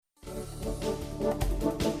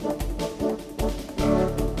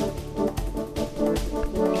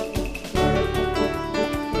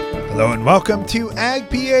Hello and welcome to Ag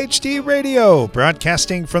PhD Radio,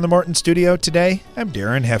 broadcasting from the Morton Studio today. I'm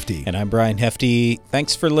Darren Hefty. And I'm Brian Hefty.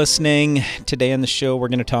 Thanks for listening. Today on the show, we're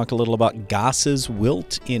going to talk a little about Goss's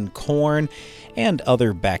wilt in corn and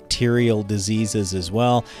other bacterial diseases as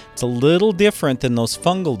well. It's a little different than those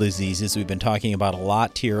fungal diseases we've been talking about a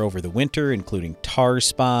lot here over the winter, including tar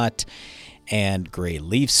spot and gray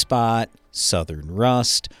leaf spot, southern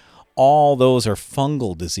rust. All those are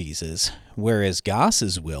fungal diseases, whereas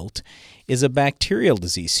Goss's wilt is a bacterial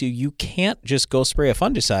disease. So you can't just go spray a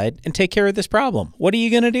fungicide and take care of this problem. What are you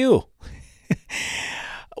going to do?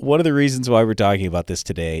 One of the reasons why we're talking about this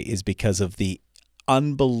today is because of the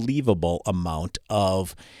unbelievable amount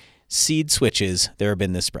of seed switches there have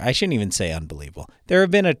been this spring. I shouldn't even say unbelievable. There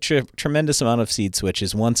have been a tremendous amount of seed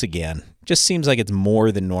switches once again. Just seems like it's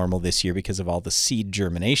more than normal this year because of all the seed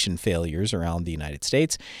germination failures around the United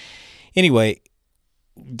States. Anyway,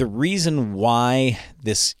 the reason why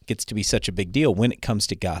this gets to be such a big deal when it comes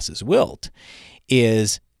to Goss's wilt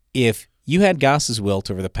is if you had Goss's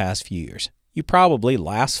wilt over the past few years, you probably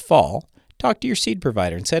last fall talked to your seed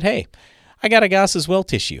provider and said, hey, I got a Goss's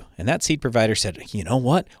wilt issue. And that seed provider said, you know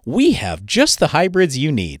what? We have just the hybrids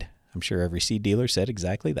you need. I'm sure every seed dealer said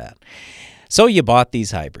exactly that. So you bought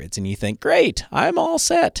these hybrids and you think, great, I'm all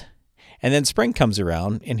set. And then spring comes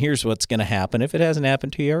around, and here's what's going to happen if it hasn't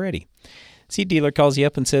happened to you already. Seed dealer calls you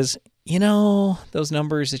up and says, you know, those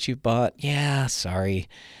numbers that you bought, yeah, sorry,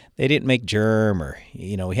 they didn't make germ, or,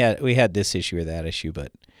 you know, we had this issue or that issue,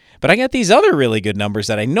 but I got these other really good numbers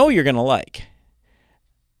that I know you're going to like.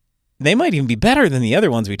 They might even be better than the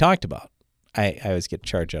other ones we talked about. I always get a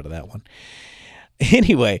charge out of that one.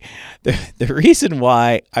 Anyway, the reason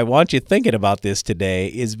why I want you thinking about this today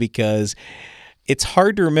is because it's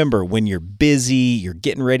hard to remember when you're busy, you're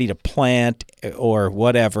getting ready to plant or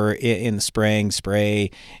whatever in the spring, spray,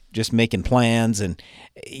 just making plans, and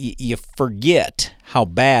you forget how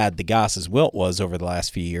bad the Goss's wilt was over the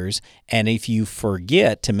last few years. And if you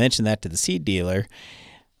forget to mention that to the seed dealer,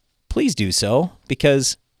 please do so,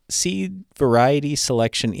 because seed variety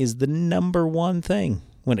selection is the number one thing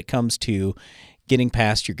when it comes to getting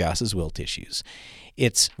past your Goss's wilt issues.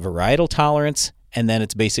 It's varietal tolerance, and then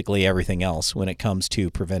it's basically everything else when it comes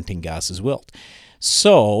to preventing Goss's wilt.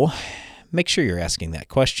 So make sure you're asking that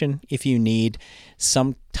question if you need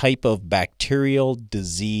some type of bacterial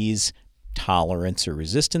disease tolerance or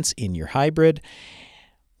resistance in your hybrid.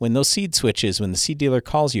 When those seed switches, when the seed dealer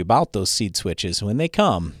calls you about those seed switches, when they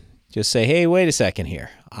come, just say, hey, wait a second here.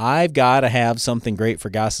 I've got to have something great for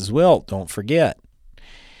Goss's wilt. Don't forget.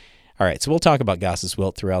 All right, so we'll talk about Goss's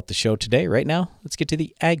wilt throughout the show today. Right now, let's get to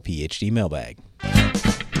the Ag PhD mailbag.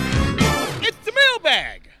 It's the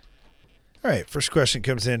mailbag! All right, first question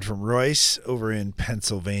comes in from Royce over in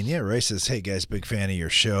Pennsylvania. Royce says, hey guys, big fan of your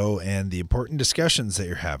show and the important discussions that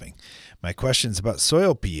you're having. My question's about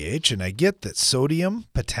soil pH, and I get that sodium,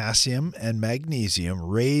 potassium, and magnesium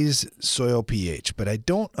raise soil pH, but I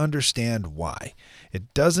don't understand why.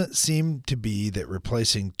 It doesn't seem to be that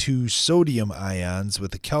replacing two sodium ions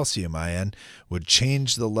with a calcium ion would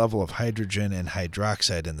change the level of hydrogen and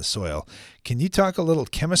hydroxide in the soil. Can you talk a little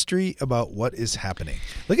chemistry about what is happening?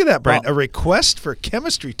 Look at that, Brian. A request for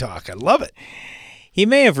chemistry talk. I love it. He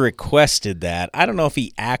may have requested that. I don't know if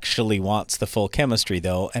he actually wants the full chemistry,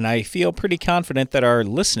 though, and I feel pretty confident that our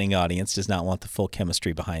listening audience does not want the full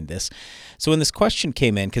chemistry behind this. So when this question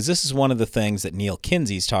came in, because this is one of the things that Neil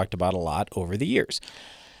Kinsey's talked about a lot over the years.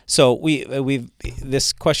 So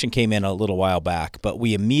this question came in a little while back, but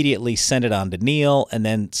we immediately sent it on to Neil and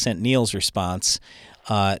then sent Neil's response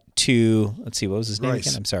to, let's see, what was his name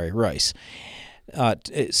again? I'm sorry, Royce.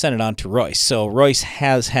 Sent it on to Royce. So Royce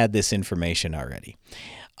has had this information already.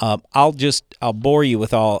 I'll bore you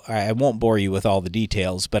with I won't bore you with all the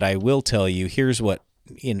details, but I will tell you, here's what,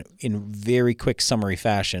 in very quick summary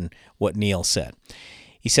fashion, what Neil said.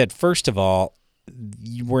 He said, first of all,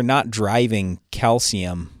 we're not driving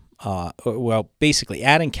calcium. Basically,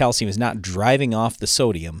 adding calcium is not driving off the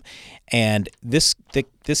sodium. And this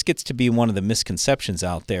gets to be one of the misconceptions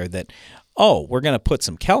out there that, oh, we're going to put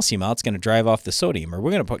some calcium out, it's going to drive off the sodium, or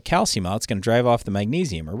we're going to put calcium out, it's going to drive off the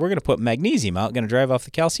magnesium, or we're going to put magnesium out, going to drive off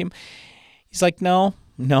the calcium. He's like, no.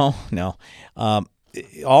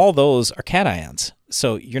 All those are cations.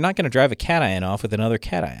 So you're not going to drive a cation off with another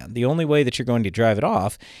cation. The only way that you're going to drive it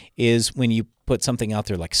off is when you put something out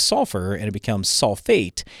there like sulfur and it becomes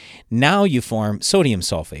sulfate. Now you form sodium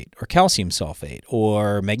sulfate or calcium sulfate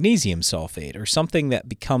or magnesium sulfate or something that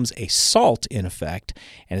becomes a salt in effect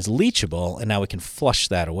and is leachable, and now we can flush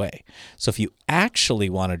that away. So if you actually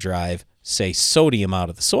want to drive, say, sodium out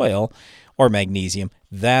of the soil, or magnesium.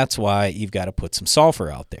 That's why you've got to put some sulfur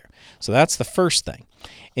out there. So that's the first thing.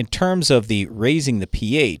 In terms of the raising the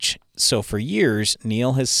pH, so for years,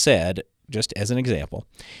 Neil has said, just as an example,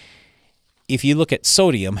 if you look at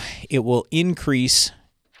sodium, it will increase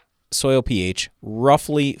soil pH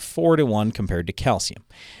roughly 4-to-1 compared to calcium.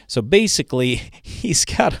 So basically, he's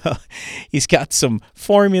got some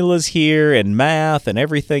formulas here and math and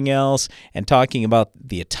everything else, and talking about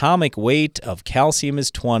the atomic weight of calcium is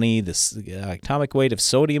 20, the atomic weight of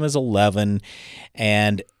sodium is 11,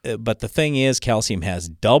 but the thing is, calcium has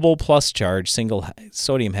double plus charge,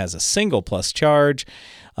 sodium has a single plus charge.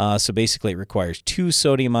 So basically, it requires 2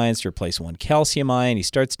 sodium ions to replace 1 calcium ion. He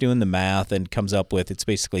starts doing the math and comes up with it's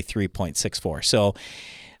basically 3.64. So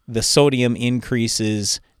the sodium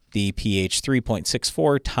increases the pH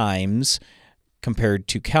 3.64 times compared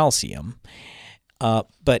to calcium.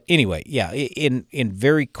 But anyway, yeah, in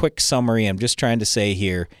very quick summary, I'm just trying to say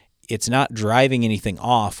here, it's not driving anything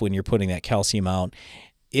off when you're putting that calcium out.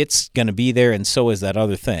 It's going to be there, and so is that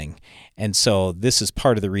other thing. And so this is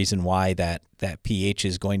part of the reason why that pH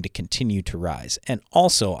is going to continue to rise. And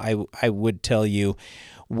also, I would tell you,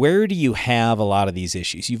 where do you have a lot of these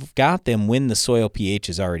issues? You've got them when the soil pH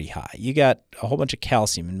is already high. You got a whole bunch of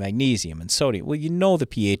calcium and magnesium and sodium. Well, you know the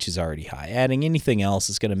pH is already high. Adding anything else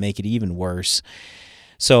is going to make it even worse.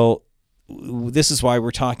 So this is why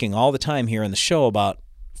we're talking all the time here on the show about,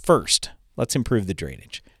 first, let's improve the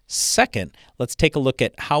drainage. Second, let's take a look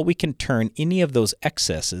at how we can turn any of those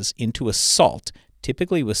excesses into a salt,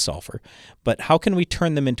 typically with sulfur, but how can we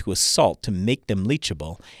turn them into a salt to make them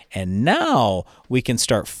leachable? And now we can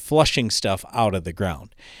start flushing stuff out of the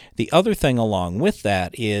ground. The other thing along with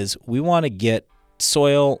that is we want to get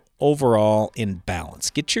soil overall in balance.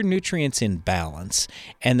 Get your nutrients in balance.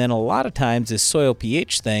 And then a lot of times this soil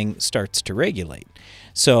pH thing starts to regulate.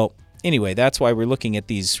 So anyway, that's why we're looking at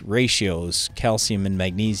these ratios, calcium and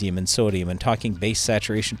magnesium and sodium, and talking base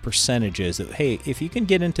saturation percentages. That, hey, if you can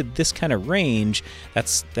get into this kind of range,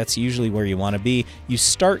 that's usually where you want to be. You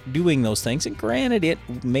start doing those things, and granted, it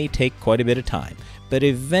may take quite a bit of time, but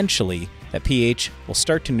eventually that pH will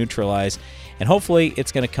start to neutralize, and hopefully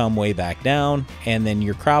it's going to come way back down, and then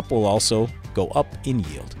your crop will also go up in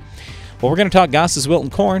yield. Well, we're going to talk Goss's Wilt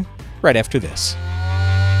and corn right after this.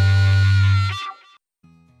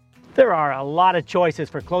 There are a lot of choices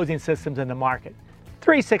for closing systems in the market.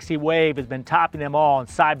 360 Wave has been topping them all in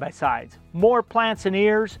side-by-sides. More plants and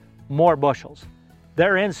ears, more bushels.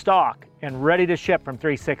 They're in stock and ready to ship from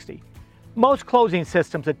 360. Most closing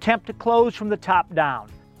systems attempt to close from the top down.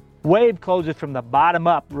 Wave closes from the bottom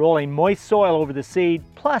up, rolling moist soil over the seed,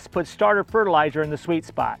 plus puts starter fertilizer in the sweet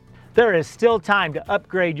spot. There is still time to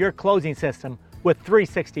upgrade your closing system with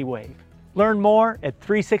 360 Wave. Learn more at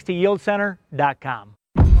 360yieldcenter.com.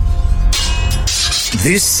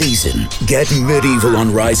 This season, get medieval on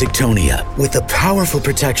Rhizoctonia with the powerful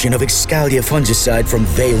protection of Excalia fungicide from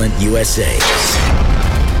Valent USA.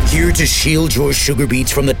 Here to shield your sugar beets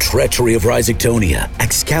from the treachery of Rhizoctonia,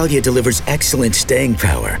 Excalia delivers excellent staying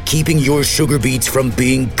power, keeping your sugar beets from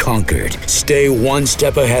being conquered. Stay one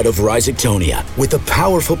step ahead of Rhizoctonia with the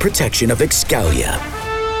powerful protection of Excalia.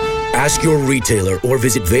 Ask your retailer or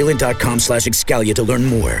visit valent.com/Excalia to learn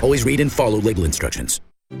more. Always read and follow label instructions.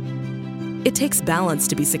 It takes balance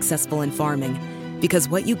to be successful in farming, because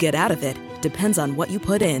what you get out of it depends on what you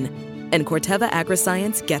put in. And Corteva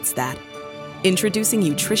Agriscience gets that. Introducing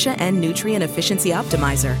Utrisha N Nutrient Efficiency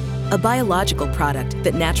Optimizer, a biological product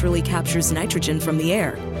that naturally captures nitrogen from the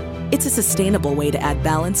air. It's a sustainable way to add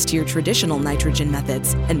balance to your traditional nitrogen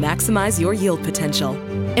methods and maximize your yield potential.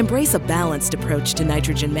 Embrace a balanced approach to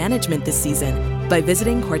nitrogen management this season by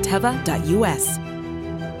visiting corteva.us.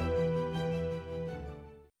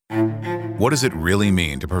 What does it really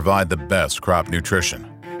mean to provide the best crop nutrition?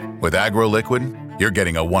 With AgroLiquid, you're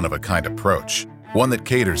getting a one-of-a-kind approach, one that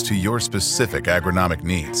caters to your specific agronomic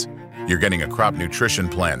needs. You're getting a crop nutrition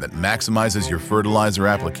plan that maximizes your fertilizer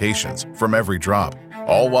applications from every drop,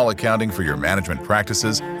 all while accounting for your management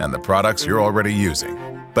practices and the products you're already using.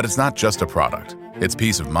 But it's not just a product. It's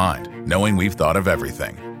peace of mind, knowing we've thought of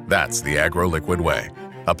everything. That's the AgroLiquid way.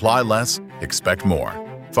 Apply less, expect more.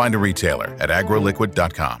 Find a retailer at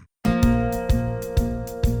agroliquid.com.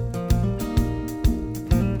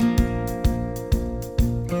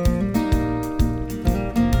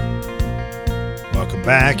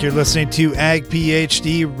 Back. You're listening to Ag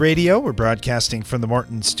PhD Radio. We're broadcasting from the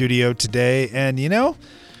Morton studio today. And, you know,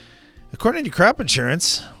 according to crop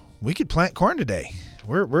insurance, we could plant corn today.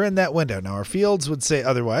 we're in that window. Now, our fields would say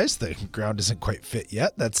otherwise. The ground isn't quite fit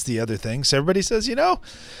yet. That's the other thing. So everybody says,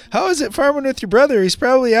 how is it farming with your brother? He's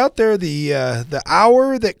probably out there the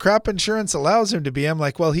hour that crop insurance allows him to be. I'm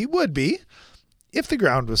like, well, he would be if the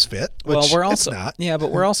ground was fit, which it's not. Yeah,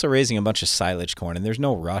 but we're also raising a bunch of silage corn, and there's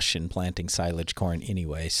no rush in planting silage corn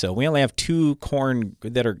anyway. So we only have 2 corn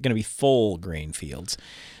that are going to be full grain fields.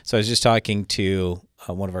 So I was just talking to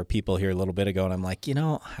one of our people here a little bit ago, and I'm like,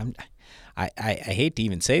 I hate to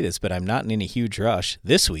even say this, but I'm not in any huge rush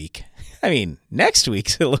this week. I mean, next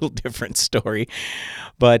week's a little different story.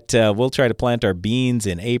 But we'll try to plant our beans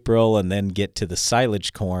in April and then get to the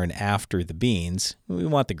silage corn after the beans. We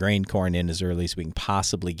want the grain corn in as early as we can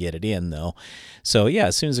possibly get it in, though. So, yeah,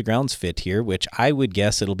 as soon as the ground's fit here, which I would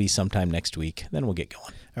guess it'll be sometime next week, then we'll get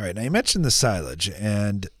going. All right. Now, you mentioned the silage,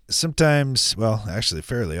 and sometimes, well, actually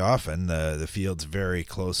fairly often, the field's very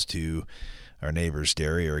close to our neighbor's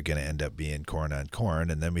dairy are going to end up being corn on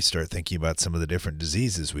corn, and then we start thinking about some of the different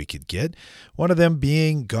diseases we could get, one of them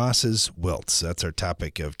being Goss's wilts. That's our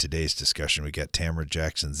topic of today's discussion. We got Tamara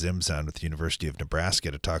Jackson-Zims on with the University of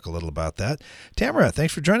Nebraska to talk a little about that. Tamara,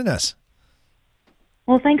 thanks for joining us.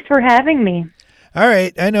 Well, thanks for having me. All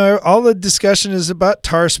right. I know all the discussion is about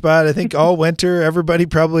tar spot. I think all winter, everybody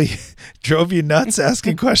probably drove you nuts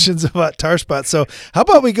asking questions about tar spot. So how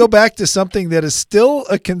about we go back to something that is still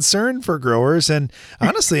a concern for growers and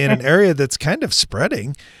honestly in an area that's kind of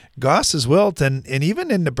spreading, Goss's wilt. And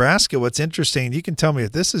even in Nebraska, what's interesting, you can tell me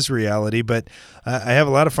if this is reality, but I have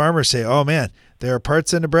a lot of farmers say, oh man, there are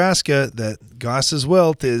parts of Nebraska that Goss's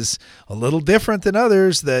wilt is a little different than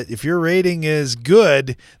others, that if your rating is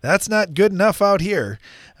good, that's not good enough out here.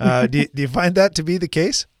 Do you find that to be the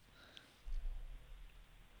case?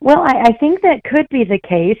 Well, I think that could be the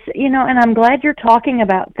case, and I'm glad you're talking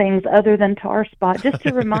about things other than tar spot, just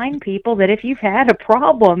to remind people that if you've had a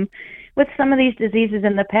problem with some of these diseases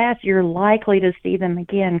in the past, you're likely to see them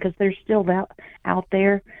again because they're still out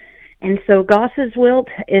there. And so Goss's wilt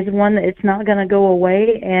is one that it's not going to go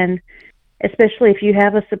away, and especially if you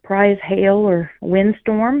have a surprise hail or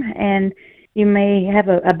windstorm, and you may have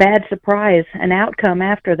a bad surprise, an outcome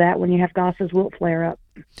after that when you have Goss's wilt flare up.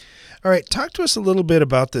 All right, talk to us a little bit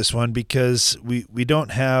about this one because we don't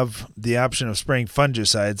have the option of spraying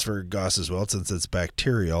fungicides for Goss's wilt since it's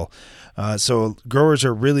bacterial. So growers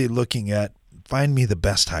are really looking at find me the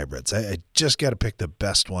best hybrids. I just got to pick the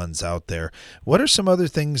best ones out there. What are some other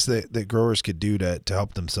things that growers could do to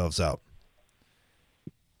help themselves out?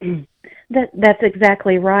 That's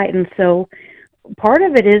exactly right. And so part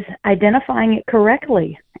of it is identifying it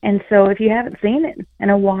correctly. And so if you haven't seen it in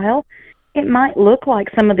a while, it might look like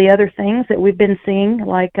some of the other things that we've been seeing,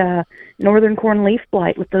 like northern corn leaf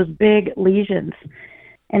blight with those big lesions.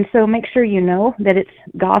 And so make sure you know that it's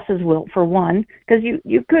Goss's wilt for one, because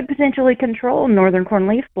you could potentially control northern corn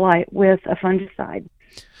leaf blight with a fungicide.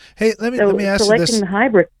 Hey, let me ask you this. The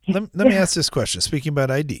hybrid. Let me ask this question. Speaking about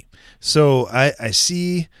ID, so I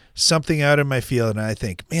see something out in my field and I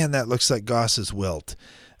think, man, that looks like Goss's wilt.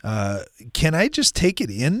 Can I just take it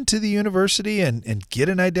into the university and get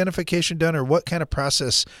an identification done, or what kind of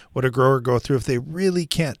process would a grower go through if they really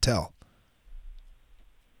can't tell?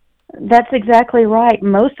 That's exactly right.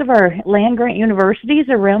 Most of our land-grant universities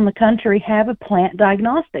around the country have a plant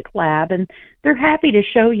diagnostic lab, and they're happy to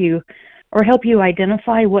show you or help you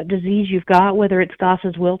identify what disease you've got, whether it's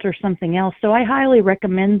Goss's wilt or something else. So I highly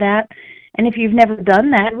recommend that. And if you've never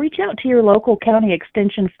done that, reach out to your local county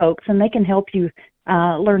extension folks, and they can help you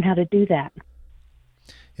learn how to do that.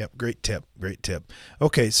 Yep, great tip.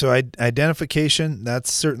 Okay, so identification,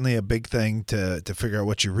 that's certainly a big thing to figure out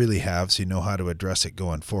what you really have so you know how to address it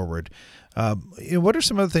going forward. What are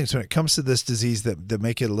some other things when it comes to this disease that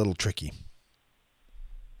make it a little tricky?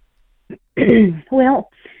 Well,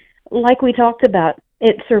 like we talked about,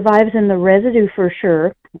 it survives in the residue for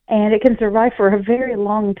sure, and it can survive for a very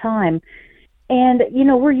long time. And,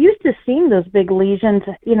 we're used to seeing those big lesions,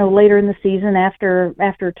 later in the season after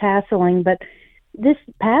tasseling, but this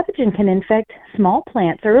pathogen can infect small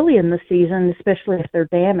plants early in the season, especially if they're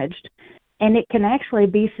damaged. And it can actually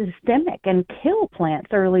be systemic and kill plants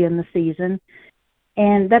early in the season.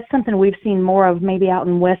 And that's something we've seen more of maybe out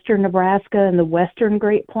in western Nebraska and the western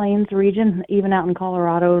Great Plains region, even out in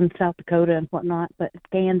Colorado and South Dakota and whatnot, but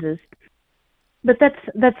Kansas. But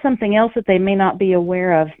that's something else that they may not be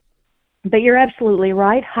aware of. But you're absolutely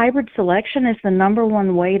right. Hybrid selection is the number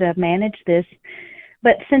one way to manage this.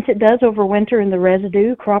 But since it does overwinter in the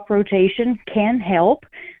residue, crop rotation can help,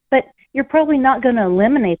 but you're probably not going to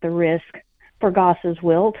eliminate the risk for Goss's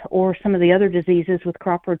wilt or some of the other diseases with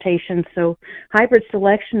crop rotation. So hybrid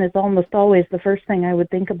selection is almost always the first thing I would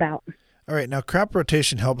think about. All right, now crop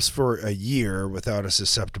rotation helps for a year without a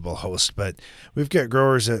susceptible host, but we've got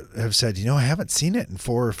growers that have said, I haven't seen it in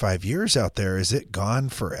 4 or 5 years out there. Is it gone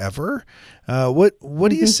forever? What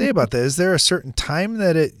do you say about that? Is there a certain time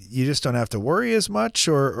that you just don't have to worry as much,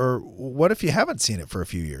 or what if you haven't seen it for a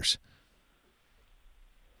few years?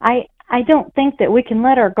 I don't think that we can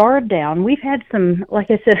let our guard down. We've had some, like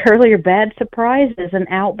I said earlier, bad surprises and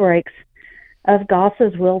outbreaks of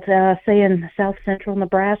Goss's wilt, say in south central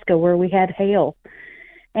Nebraska where we had hail.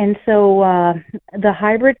 And so the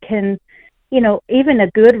hybrid can, even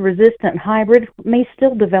a good resistant hybrid may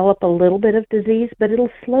still develop a little bit of disease, but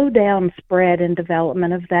it'll slow down spread and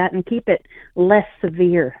development of that and keep it less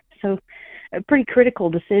severe. So a pretty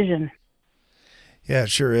critical decision. Yeah,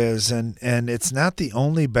 it sure is. And it's not the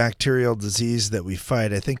only bacterial disease that we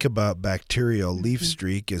fight. I think about bacterial leaf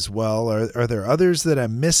streak as well. Are there others that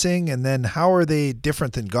I'm missing? And then how are they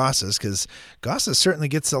different than Goss's? Because Goss's certainly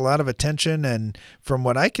gets a lot of attention and from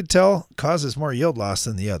what I could tell, causes more yield loss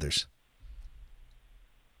than the others.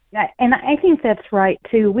 And I think that's right,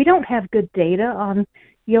 too. We don't have good data on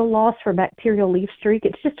yield loss for bacterial leaf streak.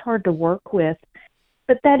 It's just hard to work with.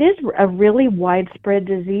 But that is a really widespread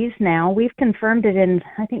disease now. We've confirmed it in,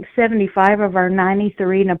 I think, 75 of our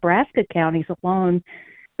 93 Nebraska counties alone.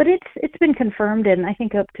 But it's been confirmed in, I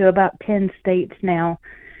think, up to about 10 states now.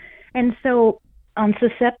 And so on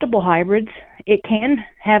susceptible hybrids, it can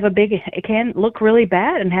look really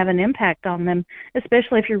bad and have an impact on them,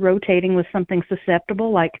 especially if you're rotating with something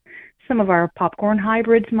susceptible like some of our popcorn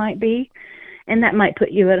hybrids might be. And that might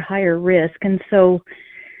put you at higher risk. And so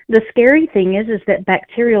the scary thing is that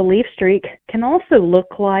bacterial leaf streak can also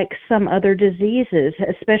look like some other diseases,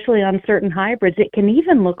 especially on certain hybrids. It can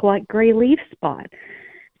even look like gray leaf spot.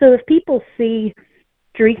 So if people see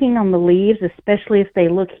streaking on the leaves, especially if they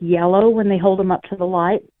look yellow when they hold them up to the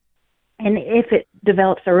light, and if it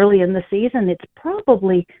develops early in the season, it's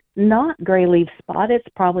probably not gray leaf spot. It's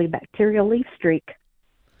probably bacterial leaf streak.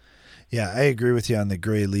 Yeah, I agree with you on the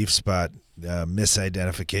gray leaf spot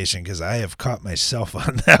misidentification because I have caught myself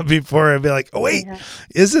on that before. I'd be like, oh, wait,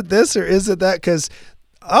 is it this or is it that? Because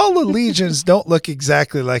all the lesions don't look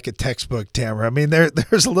exactly like a textbook, Tamara. I mean,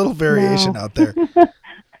 there's a little variation out there.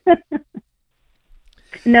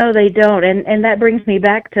 No, they don't. And that brings me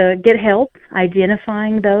back to get help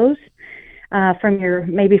identifying those from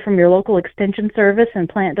your local extension service and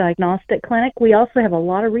plant diagnostic clinic. We also have a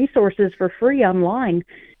lot of resources for free online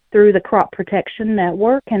through the Crop Protection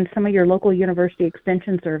Network and some of your local university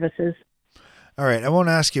extension services. All right. I won't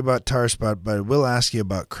ask you about tar spot, but I will ask you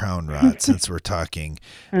about crown rot since we're talking.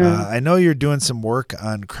 I know you're doing some work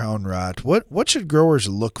on crown rot. What should growers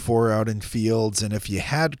look for out in fields? And if you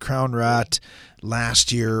had crown rot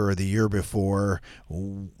last year or the year before,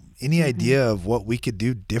 any idea of what we could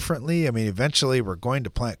do differently? I mean, eventually we're going to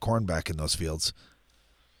plant corn back in those fields.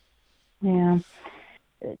 Yeah.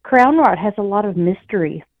 Crown rot has a lot of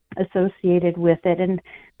mystery associated with it. And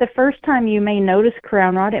the first time you may notice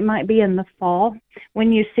crown rot, it might be in the fall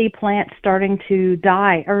when you see plants starting to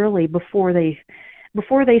die early before they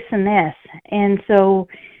senesce. And so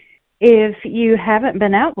if you haven't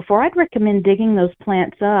been out before, I'd recommend digging those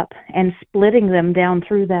plants up and splitting them down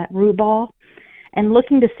through that root ball and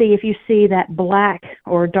looking to see if you see that black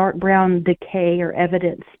or dark brown decay or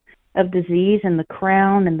evidence of disease in the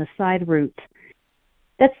crown and the side roots.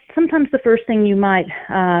 That's sometimes the first time you might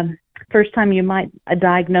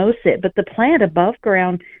diagnose it, but the plant above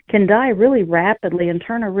ground can die really rapidly and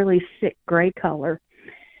turn a really sick gray color.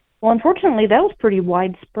 Well, unfortunately, that was pretty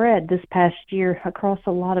widespread this past year across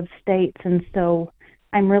a lot of states, and so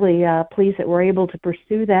I'm really pleased that we're able to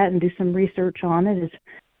pursue that and do some research on it, as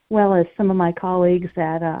well as some of my colleagues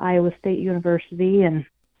at Iowa State University, and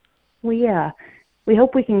we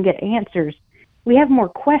hope we can get answers. We have more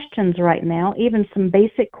questions right now, even some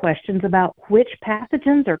basic questions about which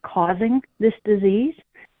pathogens are causing this disease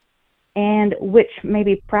and which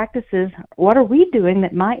maybe practices, what are we doing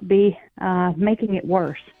that might be making it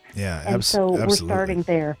worse? Yeah, absolutely. We're starting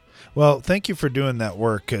there. Well, thank you for doing that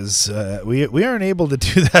work because we aren't able to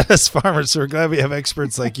do that as farmers, so we're glad we have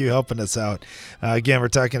experts like you helping us out. Again, we're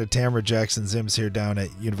talking to Tamara Jackson-Zims here down at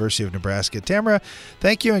University of Nebraska. Tamara,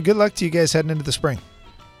 thank you and good luck to you guys heading into the spring.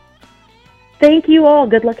 Thank you all.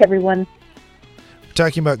 Good luck, everyone. We're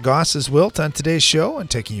talking about Goss's wilt on today's show and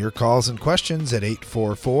taking your calls and questions at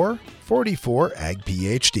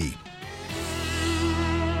 844-44-AG-PHD.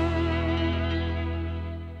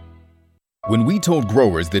 When we told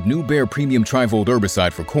growers that New Bear Premium Trifold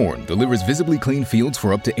herbicide for corn delivers visibly clean fields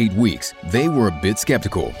for up to 8 weeks, they were a bit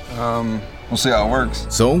skeptical. We'll see how it works.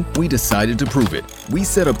 So we decided to prove it. We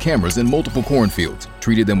set up cameras in multiple cornfields,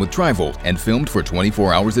 treated them with Tri-Volt, and filmed for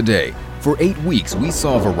 24 hours a day. For 8 weeks, we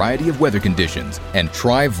saw a variety of weather conditions, and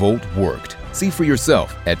Tri-Volt worked. See for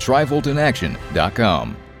yourself at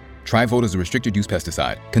TriVoltInAction.com. Tri-Volt is a restricted use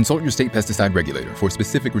pesticide. Consult your state pesticide regulator for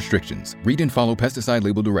specific restrictions. Read and follow pesticide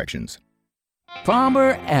label directions.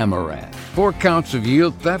 Palmer Amaranth. 4 counts of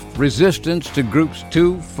yield theft, resistance to groups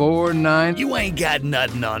 2, 4, 9. You ain't got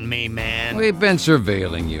nothing on me, man. We've been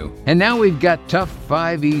surveilling you. And now we've got Tough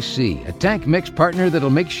 5EC, a tank mix partner that'll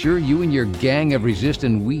make sure you and your gang of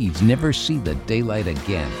resistant weeds never see the daylight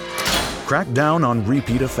again. Crack down on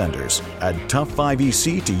repeat offenders. Add Tough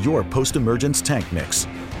 5EC to your post-emergence tank mix.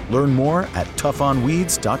 Learn more at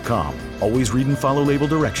toughnweeds.com. Always read and follow label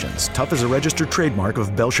directions. Tough is a registered trademark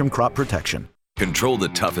of Belgium Crop Protection. Control the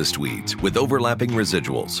toughest weeds with overlapping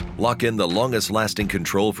residuals. Lock in the longest-lasting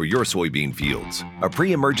control for your soybean fields. A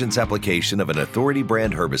pre-emergence application of an Authority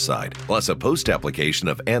brand herbicide plus a post-application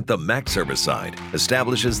of Anthem Max herbicide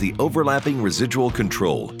establishes the overlapping residual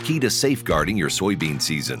control key to safeguarding your soybean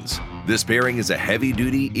seasons. This pairing is a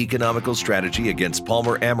heavy-duty, economical strategy against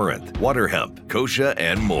Palmer Amaranth, water hemp, kochia,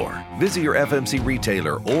 and more. Visit your FMC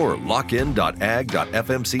retailer or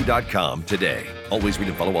lockin.ag.fmc.com today. Always read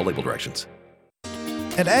and follow all label directions.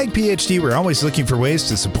 At Ag PhD, we're always looking for ways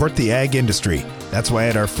to support the ag industry. That's why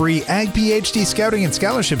at our free Ag PhD Scouting and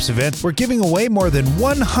Scholarships event, we're giving away more than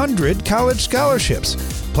 100 college scholarships.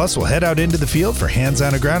 Plus, we'll head out into the field for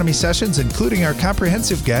hands-on agronomy sessions, including our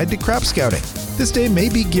comprehensive guide to crop scouting. This day may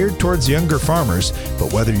be geared towards younger farmers,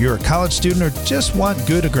 but whether you're a college student or just want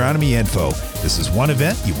good agronomy info, this is one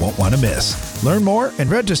event you won't want to miss. Learn more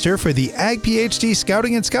and register for the Ag PhD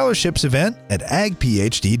Scouting and Scholarships event at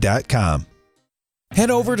agphd.com. Head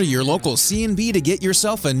over to your local C&B to get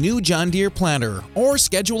yourself a new John Deere planter or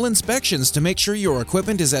schedule inspections to make sure your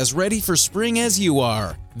equipment is as ready for spring as you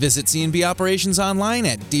are. Visit C&B operations online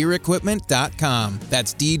at DeereEquipment.com.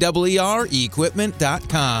 That's DEER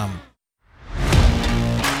equipment.com.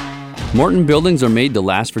 Morton buildings are made to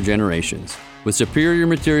last for generations. With superior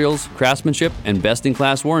materials, craftsmanship, and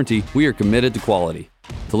best-in-class warranty, we are committed to quality.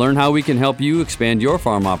 To learn how we can help you expand your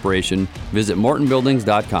farm operation, visit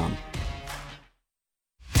MortonBuildings.com.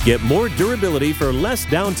 Get more durability for less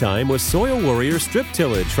downtime with Soil Warrior Strip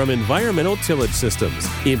Tillage from Environmental Tillage Systems.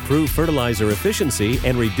 Improve fertilizer efficiency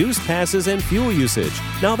and reduce passes and fuel usage.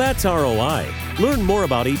 Now that's ROI. Learn more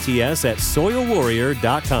about ETS at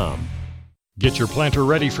SoilWarrior.com. Get your planter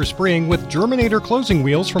ready for spring with Germinator closing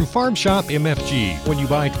wheels from Farm Shop MFG. When you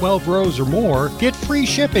buy 12 rows or more, get free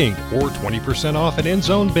shipping or 20% off an end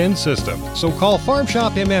zone bin system. So call Farm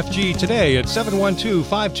Shop MFG today at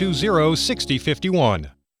 712-520-6051.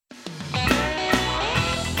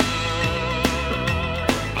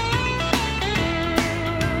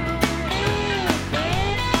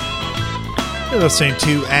 You're listening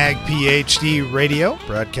to Ag PhD Radio,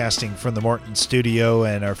 broadcasting from the Morton studio,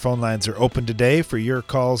 and our phone lines are open today for your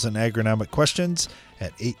calls and agronomic questions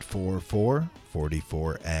at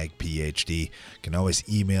 844-44-AG-PhD. You can always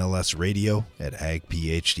email us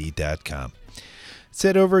radio@agphd.com. Let's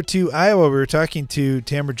head over to Iowa. We were talking to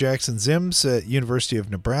Tamara Jackson Zims at University of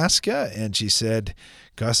Nebraska, and she said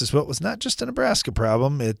Goss's wilt was not just a Nebraska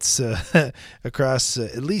problem. It's across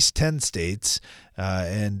at least 10 states.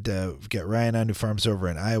 And we've got Ryan on who farms over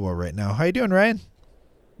in Iowa right now. How you doing, Ryan?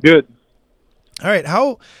 Good. All right.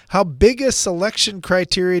 How big a selection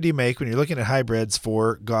criteria do you make when you're looking at hybrids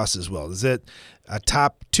for Goss's wilt? Is it a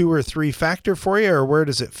top 2 or 3 factor for you, or where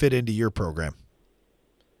does it fit into your program?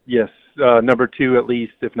 Yes, number 2 at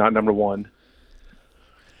least, if not number 1.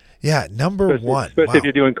 Yeah, number 1. Especially if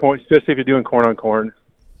you're doing corn. Especially if you're doing corn on corn.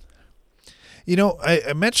 You know,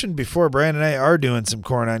 I mentioned before, Brian and I are doing some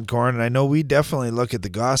corn on corn, and I know we definitely look at the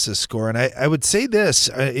Goss's score. And I would say this,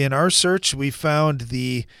 in our search, we found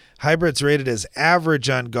the hybrids rated as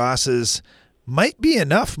average on Goss's might be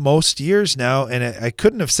enough most years now, and I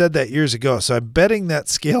couldn't have said that years ago. So I'm betting that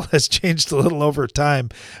scale has changed a little over time.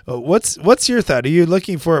 What's your thought? Are you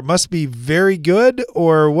looking for it must be very good,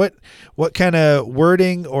 or what kind of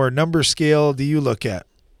wording or number scale do you look at?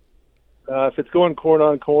 If it's going corn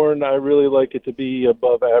on corn, I really like it to be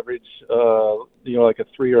above average, like a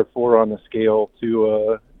 3 or 4 on the scale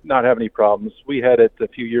to not have any problems. We had it a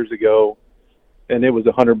few years ago, and it was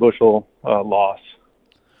a 100 bushel loss.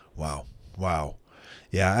 Wow.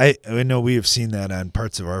 Yeah, I know we have seen that on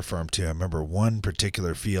parts of our farm too. I remember one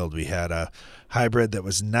particular field we had a hybrid that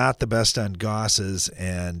was not the best on Gosses,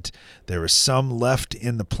 and there was some left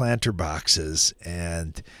in the planter boxes,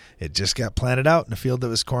 and it just got planted out in a field that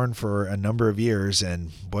was corn for a number of years,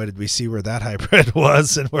 and boy, did we see where that hybrid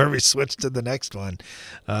was and where we switched to the next one.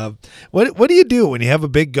 What do you do when you have a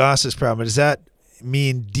big Gosses problem? Does that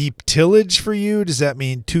mean deep tillage for you? Does that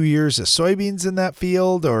mean 2 years of soybeans in that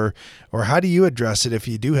field, or how do you address it if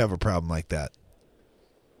you do have a problem like that?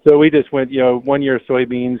 So we just went, 1 year of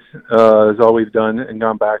soybeans is all we've done, and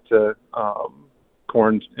gone back to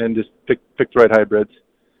corn and just picked the right hybrids.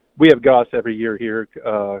 We have Goss every year here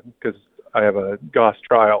because I have a Goss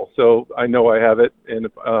trial, so I know I have it in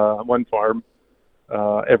one farm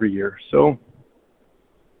every year. So.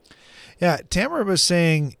 Yeah, Tamara was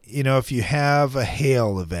saying, if you have a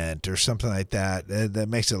hail event or something like that, that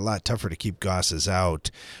makes it a lot tougher to keep Gosses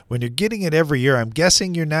out. When you're getting it every year, I'm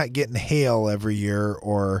guessing you're not getting hail every year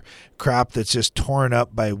or crop that's just torn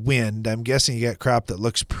up by wind. I'm guessing you got crop that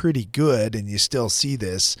looks pretty good and you still see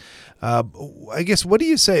this. I guess, what do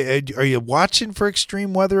you say? Are you watching for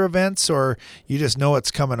extreme weather events, or you just know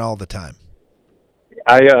it's coming all the time?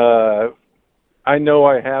 I know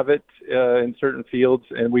I have it in certain fields,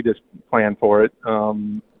 and we just plan for it.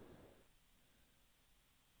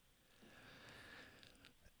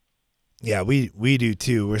 Yeah, we do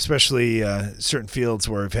too. Especially certain fields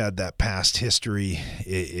where we've had that past history,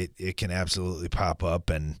 it can absolutely pop up,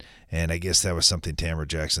 and I guess that was something Tamara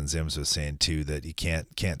Jackson Zims was saying too, that you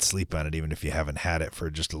can't sleep on it even if you haven't had it for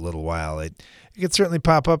just a little while. It could certainly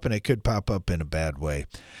pop up, and it could pop up in a bad way.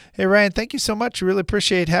 Hey Ryan, thank you so much. Really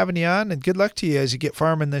appreciate having you on, and good luck to you as you get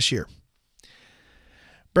farming this year.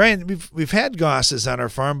 Brian, we've had Gosses on our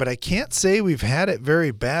farm, but I can't say we've had it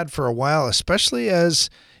very bad for a while, especially as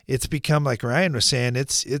it's become, like Ryan was saying,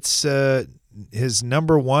 it's his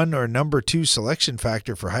number one or number two selection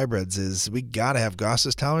factor for hybrids is we got to have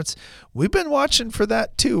Gosses tolerance. We've been watching for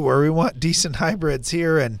that too, where we want decent hybrids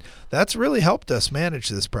here, and that's really helped us manage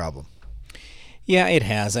this problem. Yeah, it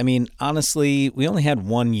has. I mean, honestly, we only had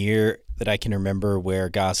 1 year that I can remember where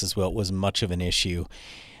Goss's wilt was much of an issue.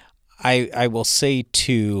 I will say,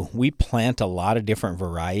 too, we plant a lot of different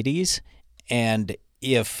varieties, and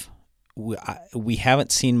if we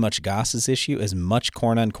haven't seen much Goss's issue, as much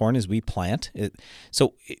corn on corn as we plant.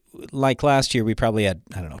 Like last year, we probably had,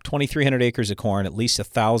 2,300 acres of corn. At least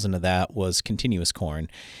 1,000 of that was continuous corn.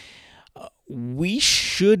 We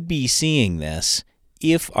should be seeing this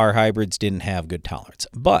if our hybrids didn't have good tolerance.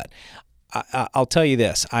 But I'll tell you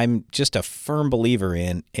this, I'm just a firm believer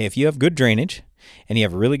in if you have good drainage and you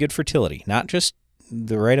have really good fertility, not just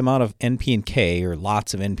the right amount of NP and K or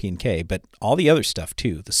lots of NP and K, but all the other stuff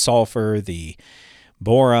too, the sulfur, the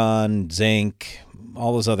boron, zinc,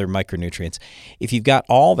 all those other micronutrients. If you've got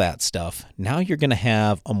all that stuff, now you're going to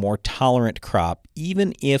have a more tolerant crop,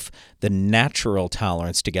 even if the natural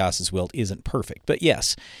tolerance to Goss's wilt isn't perfect. But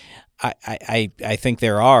yes, I think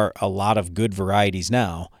there are a lot of good varieties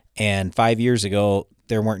now, and 5 years ago,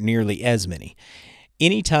 there weren't nearly as many.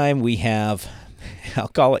 Anytime we have, I'll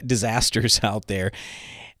call it disasters out there,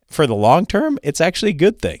 for the long term, it's actually a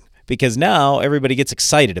good thing, because now everybody gets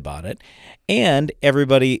excited about it, and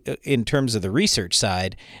everybody, in terms of the research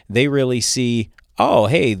side, they really see, oh,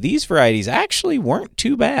 hey, these varieties actually weren't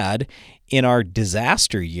too bad in our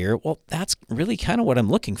disaster year. Well, that's really kind of what I'm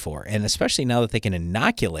looking for. And especially now that they can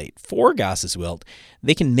inoculate for Goss's wilt,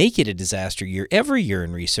 they can make it a disaster year every year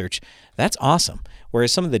in research. That's awesome.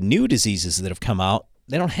 Whereas some of the new diseases that have come out,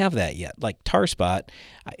 they don't have that yet. Like tar spot,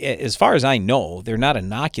 as far as I know, they're not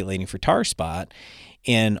inoculating for tar spot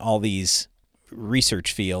in all these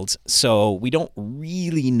research fields. So we don't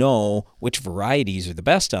really know which varieties are the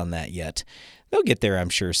best on that yet. They'll get there, I'm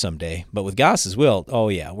sure, someday. But with Goss's wilt, oh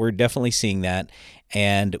yeah, we're definitely seeing that.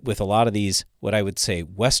 And with a lot of these, what I would say,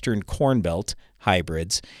 Western Corn Belt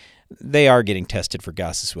hybrids, they are getting tested for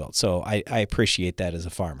Goss's wilt. So I appreciate that as a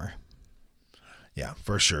farmer. Yeah,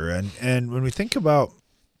 for sure. And when we think about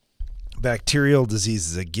bacterial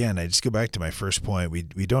diseases, again, I just go back to my first point. We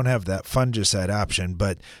don't have that fungicide option,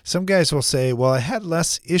 but some guys will say, well, I had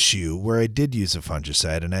less issue where I did use a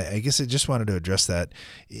fungicide, and I guess I just wanted to address that.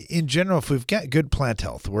 In general, if we've got good plant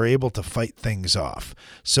health, we're able to fight things off.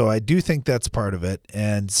 So I do think that's part of it,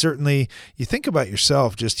 and certainly you think about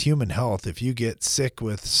yourself, just human health. If you get sick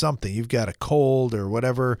with something, you've got a cold or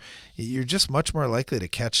whatever, you're just much more likely to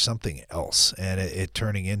catch something else, and it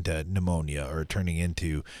turning into pneumonia or turning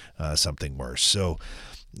into something worse. So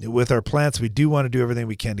with our plants, we do want to do everything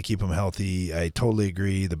we can to keep them healthy. I totally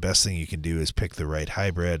agree. The best thing you can do is pick the right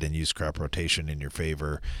hybrid and use crop rotation in your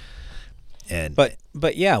favor.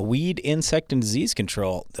 But yeah, weed, insect, and disease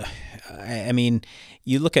control. I mean,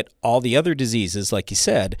 you look at all the other diseases, like you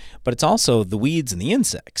said, but it's also the weeds and the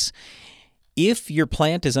insects. If your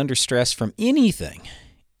plant is under stress from anything,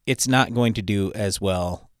 it's not going to do as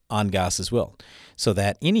well on Goss's wilt. So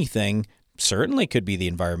that anything certainly could be the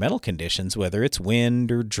environmental conditions, whether it's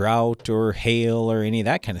wind or drought or hail or any of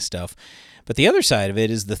that kind of stuff. But the other side of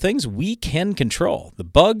it is the things we can control, the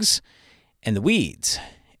bugs and the weeds.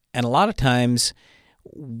 And a lot of times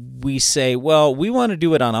we say, well, we want to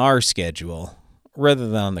do it on our schedule rather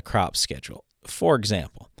than on the crop schedule. For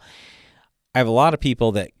example, I have a lot of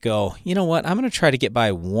people that go, you know what, I'm going to try to get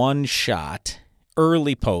by one shot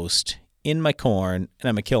early post in my corn, and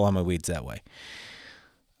I'm going to kill all my weeds that way.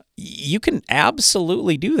 You can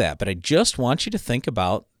absolutely do that, but I just want you to think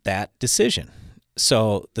about that decision.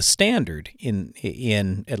 So the standard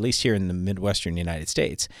in at least here in the Midwestern United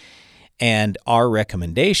States, and our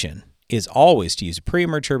recommendation is always to use a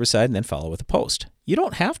pre-emerge herbicide and then follow with a post. You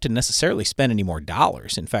don't have to necessarily spend any more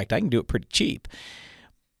dollars. In fact, I can do it pretty cheap,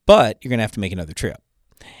 but you're going to have to make another trip.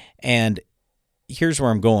 And here's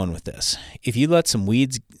where I'm going with this. If you let some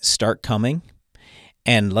weeds start coming,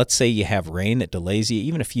 and let's say you have rain that delays you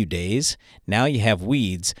even a few days, now you have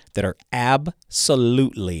weeds that are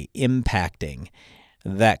absolutely impacting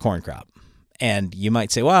that corn crop. And you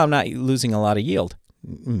might say, well, I'm not losing a lot of yield.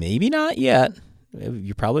 Maybe not yet.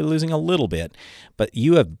 You're probably losing a little bit, but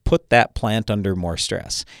you have put that plant under more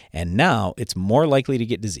stress. And now it's more likely to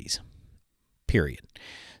get disease, period.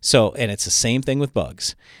 So, and it's the same thing with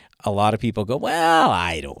bugs. A lot of people go, well,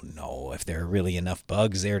 I don't know if there are really enough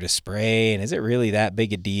bugs there to spray, and is it really that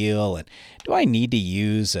big a deal? And do I need to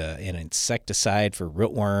use an insecticide for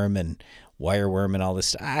rootworm and wireworm and all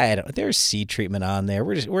this? There's seed treatment on there.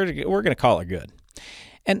 We're going to call it good.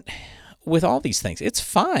 And with all these things, it's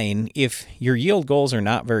fine if your yield goals are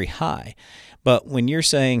not very high. But when you're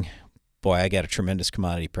saying, boy, I got a tremendous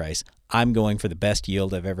commodity price, I'm going for the best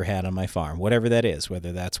yield I've ever had on my farm, whatever that is,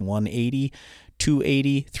 whether that's 180,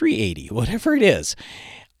 280, 380, whatever it is.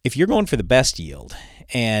 If you're going for the best yield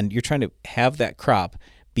and you're trying to have that crop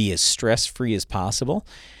be as stress-free as possible,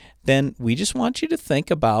 then we just want you to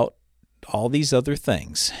think about all these other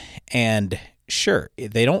things. And sure,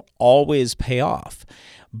 they don't always pay off,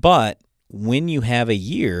 but when you have a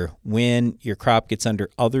year when your crop gets under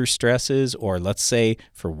other stresses, or let's say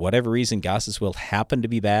for whatever reason Goss's wilt happened to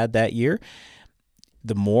be bad that year,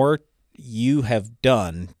 the more you have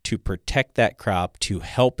done to protect that crop to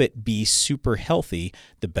help it be super healthy,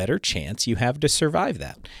 the better chance you have to survive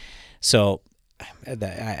that. So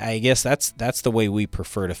I guess that's the way we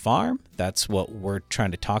prefer to farm. That's what we're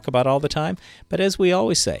trying to talk about all the time. But as we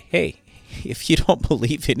always say, hey, if you don't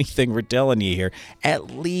believe anything we're telling you here,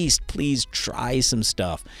 at least please try some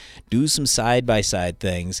stuff. Do some side-by-side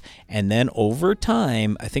things. And then over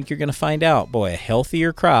time, I think you're going to find out, boy, a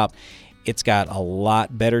healthier crop, it's got a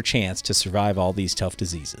lot better chance to survive all these tough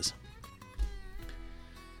diseases.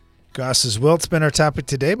 Goss's wilt's been our topic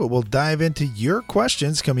today, but we'll dive into your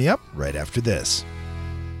questions coming up right after this.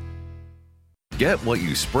 Get what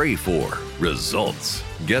you spray for. Results.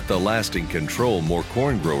 Get the lasting control more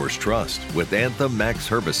corn growers trust with Anthem Max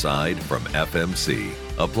herbicide from FMC.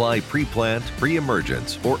 Apply pre-plant,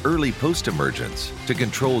 pre-emergence, or early post-emergence to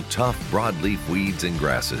control tough broadleaf weeds and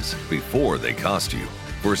grasses before they cost you.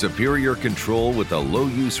 For superior control with a low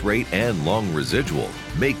use rate and long residual,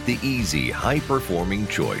 make the easy, high-performing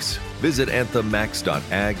choice. Visit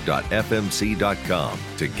anthemmax.ag.fmc.com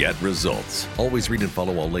to get results. Always read and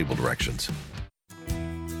follow all label directions.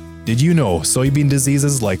 Did you know soybean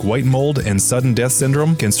diseases like white mold and sudden death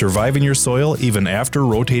syndrome can survive in your soil even after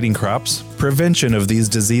rotating crops? Prevention of these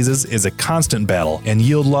diseases is a constant battle, and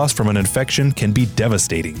yield loss from an infection can be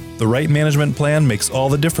devastating. The right management plan makes all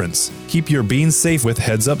the difference. Keep your beans safe with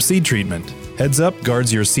Heads Up seed treatment. Heads Up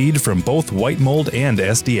guards your seed from both white mold and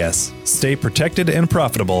SDS. Stay protected and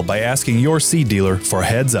profitable by asking your seed dealer for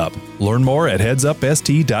Heads Up. Learn more at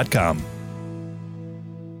headsupst.com.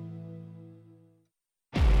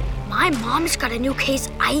 My mom's got a new Case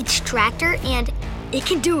IH tractor, and it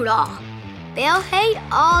can do it all. Bale hay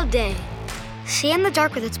all day. See in the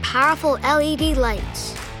dark with its powerful LED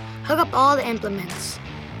lights. Hook up all the implements.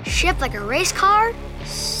 Shift like a race car.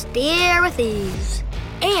 Steer with ease.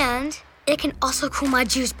 And it can also cool my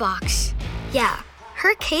juice box. Yeah,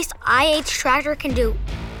 her Case IH tractor can do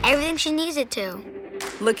everything she needs it to.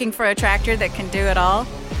 Looking for a tractor that can do it all?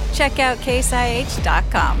 Check out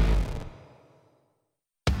caseih.com.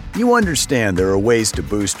 You understand there are ways to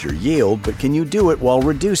boost your yield, but can you do it while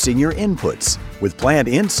reducing your inputs? With Plant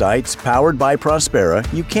Insights powered by Prospera,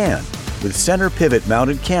 you can. With center pivot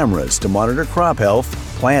mounted cameras to monitor crop health,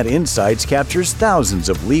 Plant Insights captures thousands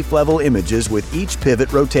of leaf-level images with each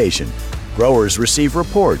pivot rotation. Growers receive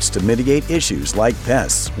reports to mitigate issues like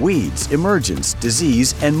pests, weeds, emergence,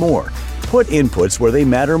 disease, and more. Put inputs where they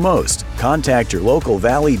matter most. Contact your local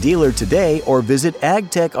Valley dealer today or visit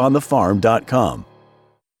agtechonthefarm.com.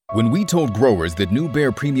 When we told growers that new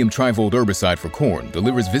Bayer Premium Trivolt herbicide for corn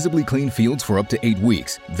delivers visibly clean fields for up to 8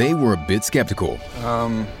 weeks, they were a bit skeptical.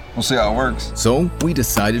 We'll see how it works. So we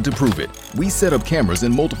decided to prove it. We set up cameras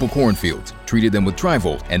in multiple cornfields, treated them with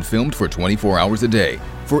Trivolt, and filmed for 24 hours a day.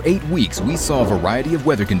 For 8 weeks, we saw a variety of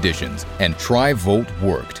weather conditions, and Trivolt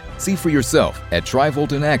worked. See for yourself at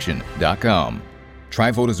TrivoltInAction.com.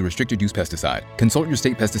 Trivolt is a restricted-use pesticide. Consult your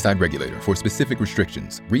state pesticide regulator for specific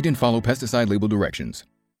restrictions. Read and follow pesticide label directions.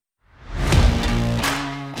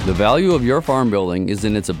 The value of your farm building is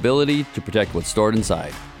in its ability to protect what's stored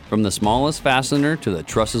inside. From the smallest fastener to the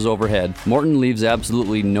trusses overhead, Morton leaves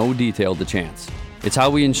absolutely no detail to chance. It's how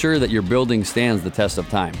we ensure that your building stands the test of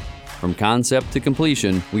time. From concept to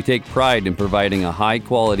completion, we take pride in providing a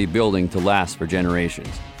high-quality building to last for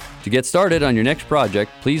generations. To get started on your next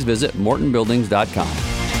project, please visit mortonbuildings.com.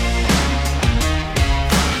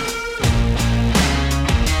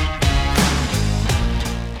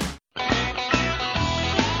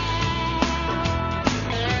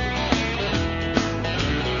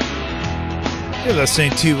 You're listening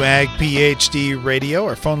to Ag PhD Radio.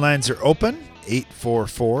 Our phone lines are open,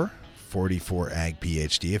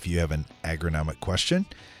 844-44-AG-PhD if you have an agronomic question.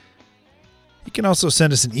 You can also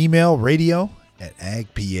send us an email,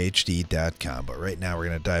 radio@agphd.com. But right now we're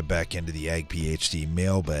going to dive back into the Ag PhD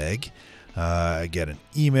mailbag. I got an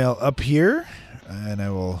email up here, and I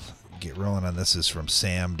will get rolling on this. This is from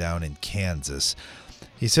Sam down in Kansas.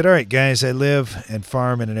 He said, all right, guys, I live and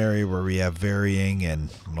farm in an area where we have varying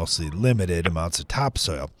and mostly limited amounts of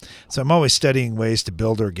topsoil. So I'm always studying ways to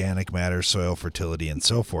build organic matter, soil fertility, and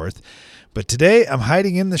so forth. But today I'm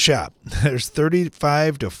hiding in the shop. There's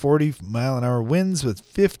 35 to 40 mile an hour winds with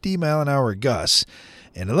 50 mile an hour gusts.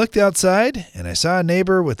 And I looked outside and I saw a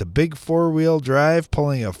neighbor with a big 4-wheel drive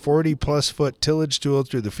pulling a 40-plus foot tillage tool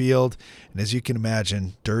through the field. And as you can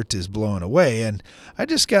imagine, dirt is blowing away. And I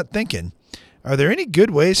just got thinking, are there any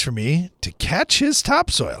good ways for me to catch his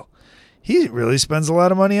topsoil? He really spends a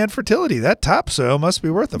lot of money on fertility. That topsoil must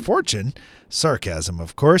be worth a fortune. Sarcasm,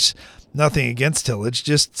 of course. Nothing against tillage,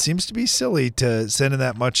 just seems to be silly to send in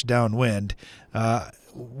that much downwind.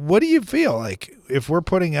 What do you feel like if we're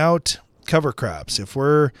putting out cover crops, if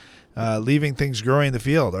we're leaving things growing in the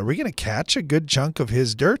field? Are we going to catch a good chunk of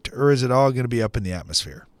his dirt, or is it all going to be up in the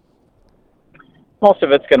atmosphere? Most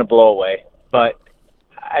of it's going to blow away, but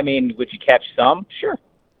I mean, would you catch some? Sure.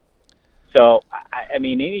 So, I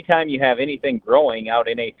mean, anytime you have anything growing out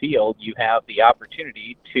in a field, you have the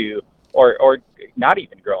opportunity to, or not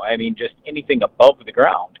even grow, I mean, just anything above the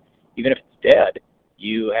ground, even if it's dead,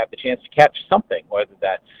 you have the chance to catch something, whether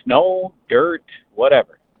that's snow, dirt,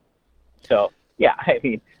 whatever. So, yeah, I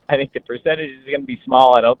mean, I think the percentage is going to be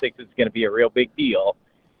small. I don't think this is going to be a real big deal.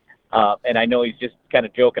 And I know he's just kind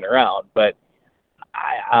of joking around, but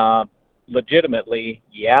legitimately,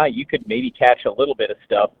 yeah, you could maybe catch a little bit of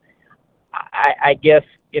stuff. I guess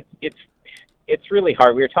it's really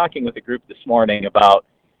hard. We were talking with a group this morning about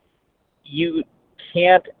you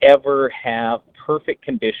can't ever have perfect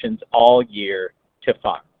conditions all year to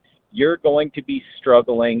farm. You're going to be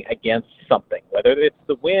struggling against something, whether it's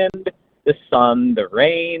the wind, the sun, the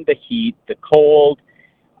rain, the heat, the cold.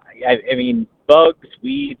 I mean, bugs,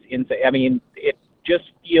 weeds, insects. I mean, it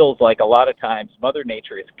just feels like a lot of times Mother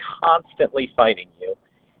Nature is constantly fighting you.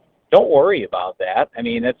 Don't worry about that. I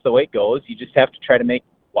mean, that's the way it goes. You just have to try to make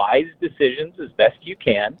wise decisions as best you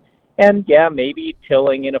can. And yeah, maybe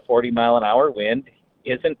tilling in a 40 mile an hour wind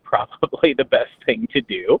isn't probably the best thing to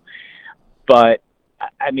do. But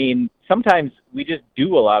I mean, sometimes we just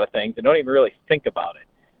do a lot of things and don't even really think about it.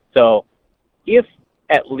 So if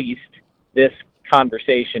at least this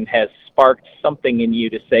conversation has sparked something in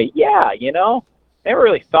you to say, yeah, you know, never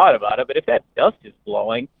really thought about it, but if that dust is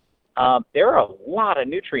blowing, there are a lot of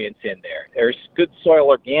nutrients in there. There's good soil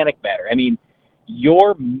organic matter. I mean,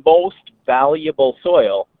 your most valuable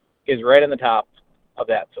soil is right on the top of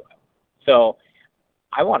that soil. So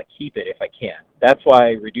I want to keep it if I can. That's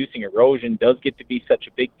why reducing erosion does get to be such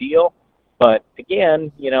a big deal. But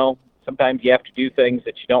again, you know, sometimes you have to do things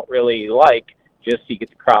that you don't really like just so you get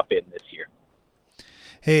the crop in this year.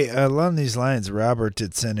 Hey, along these lines, Robert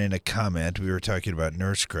did send in a comment. We were talking about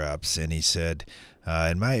nurse crops, and he said,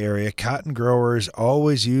 in my area, cotton growers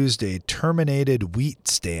always used a terminated wheat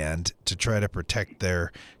stand to try to protect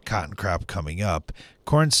their cotton crop coming up.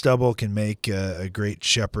 corn stubble can make a great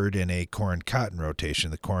shepherd in a corn-cotton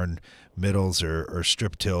rotation. The corn middles are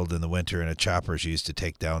strip-tilled in the winter, and a chopper is used to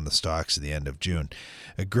take down the stalks at the end of June.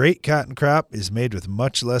 A great cotton crop is made with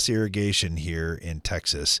much less irrigation here in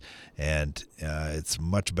Texas, and it's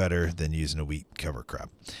much better than using a wheat cover crop.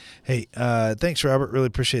 Hey, thanks, Robert. Really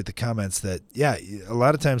appreciate the comments that, yeah, a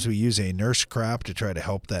lot of times we use a nurse crop to try to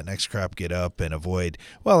help that next crop get up and avoid,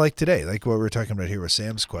 well, like today, like what we were talking about here with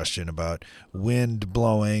Sam's question about wind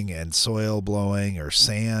blowing and soil blowing or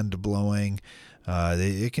sand blowing.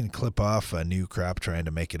 It can clip off a new crop trying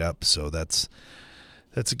to make it up, so that's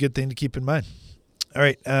a good thing to keep in mind. All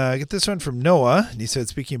right, I get this one from Noah, and he said,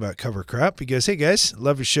 speaking about cover crop, he goes, hey guys,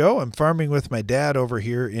 love your show. I'm farming with my dad over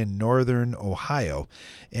here in northern Ohio,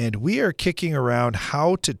 and we are kicking around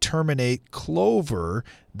how to terminate clover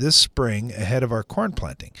this spring ahead of our corn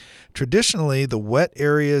planting. Traditionally, the wet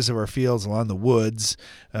areas of our fields along the woods,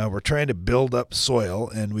 we're trying to build up soil,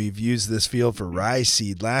 and we've used this field for rye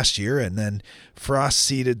seed last year, and then frost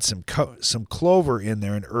seeded some clover in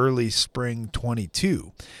there in early spring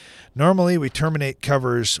 22. Normally, we terminate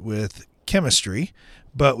covers with chemistry,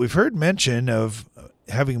 but we've heard mention of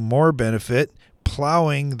having more benefit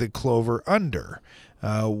plowing the clover under.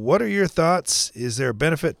 What are your thoughts? Is there a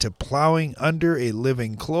benefit to plowing under a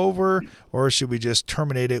living clover, or should we just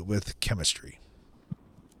terminate it with chemistry?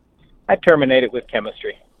 I terminate it with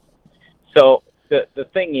chemistry. So the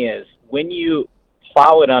thing is, when you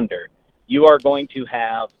plow it under, you are going to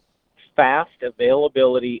have fast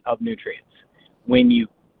availability of nutrients. When you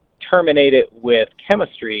terminate it with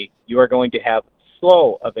chemistry, you are going to have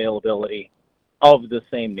slow availability of the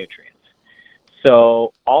same nutrients.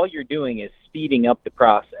 So all you're doing is speeding up the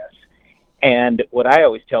process. And what I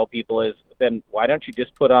always tell people is, then why don't you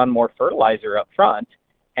just put on more fertilizer up front,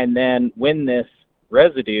 and then when this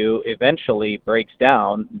residue eventually breaks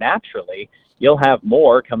down naturally, you'll have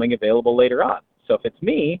more coming available later on. So if it's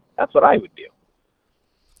me, that's what I would do.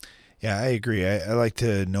 Yeah, I agree. I like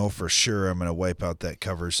to know for sure I'm going to wipe out that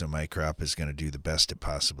cover so my crop is going to do the best it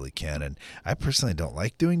possibly can. And I personally don't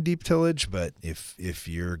like doing deep tillage, but if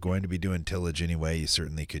you're going to be doing tillage anyway, you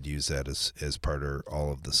certainly could use that as part or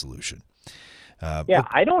all of the solution.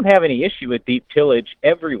 I don't have any issue with deep tillage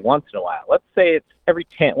every once in a while. Let's say it's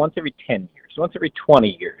once every 10 years, once every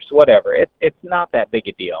 20 years, whatever. It's not that big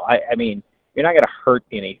a deal. I mean, you're not going to hurt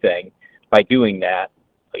anything by doing that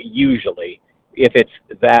usually, if it's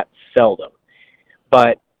that seldom.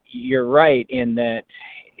 But you're right in that,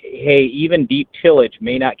 hey, even deep tillage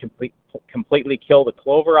may not completely kill the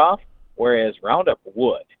clover off, whereas Roundup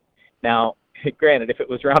would. Now, granted, if it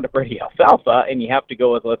was Roundup Ready alfalfa and you have to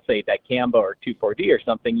go with, let's say, dicamba or 2,4-D or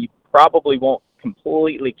something, you probably won't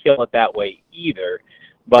completely kill it that way either.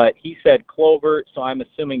 But he said clover, so I'm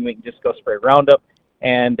assuming we can just go spray Roundup,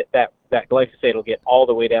 and that glyphosate will get all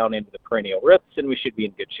the way down into the perennial roots, and we should be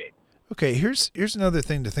in good shape. Okay, here's another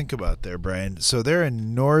thing to think about there, Brian. So they're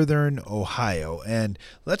in northern Ohio, and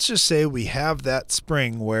let's just say we have that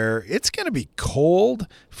spring where it's going to be cold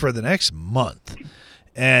for the next month,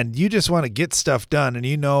 and you just want to get stuff done, and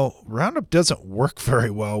you know Roundup doesn't work very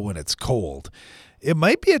well when it's cold. It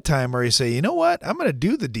might be a time where you say, you know what, I'm going to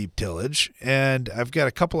do the deep tillage, and I've got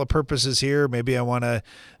a couple of purposes here. Maybe I want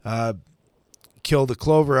to kill the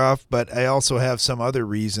clover off, but I also have some other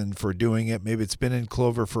reason for doing it. Maybe it's been in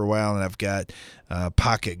clover for a while and I've got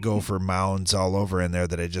pocket gopher mounds all over in there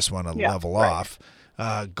that I just want to level off.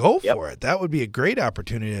 Go for it. That would be a great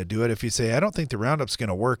opportunity to do it. If you say, I don't think the Roundup's going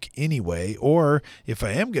to work anyway, or if I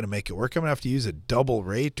am going to make it work, I'm going to have to use a double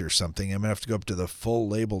rate or something. I'm going to have to go up to the full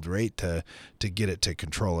labeled rate to get it to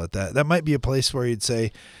control it. That might be a place where you'd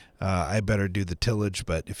say, I better do the tillage,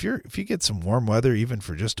 but if you get some warm weather, even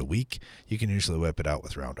for just a week, you can usually whip it out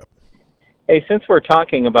with Roundup. Hey, since we're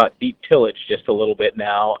talking about deep tillage just a little bit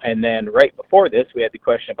now, and then right before this, we had the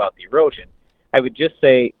question about the erosion. I would just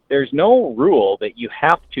say there's no rule that you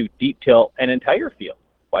have to deep till an entire field.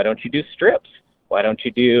 Why don't you do strips? Why don't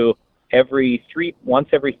you do once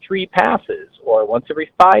every 3 passes, or once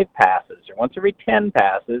every 5 passes, or once every 10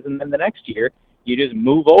 passes, and then the next year you just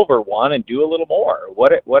move over one and do a little more,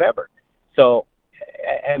 whatever. So,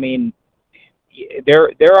 I mean,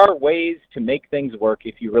 there are ways to make things work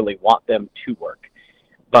if you really want them to work.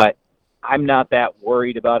 But I'm not that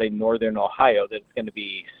worried about in northern Ohio that it's going to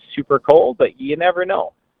be super cold, but you never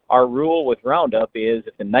know. Our rule with Roundup is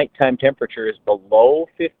if the nighttime temperature is below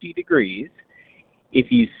 50 degrees,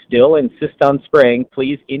 if you still insist on spraying,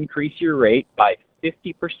 please increase your rate by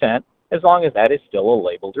 50%, as long as that is still a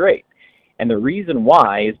labeled rate. And the reason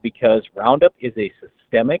why is because Roundup is a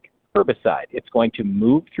systemic herbicide. It's going to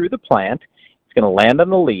move through the plant. It's going to land on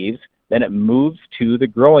the leaves. then it moves to the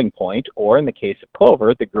growing point, or in the case of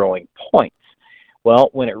clover, the growing points. Well,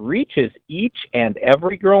 when it reaches each and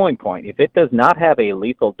every growing point, if it does not have a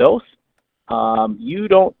lethal dose, you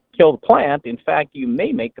don't kill the plant. In fact, you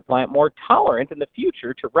may make the plant more tolerant in the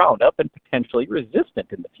future to Roundup and potentially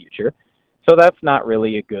resistant in the future. So that's not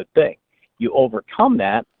really a good thing. You overcome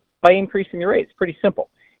that by increasing the rate. It's pretty simple.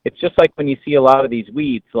 It's just like when you see a lot of these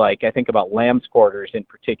weeds, like I think about lamb's quarters in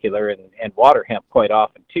particular, and water hemp quite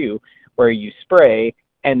often too, where you spray,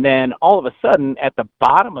 and then all of a sudden at the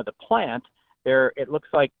bottom of the plant, it looks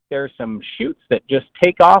like there's some shoots that just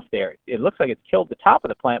take off there. It looks like it's killed the top of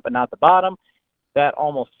the plant, but not the bottom. That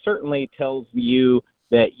almost certainly tells you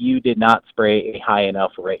that you did not spray a high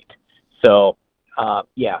enough rate. So,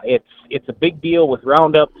 it's a big deal with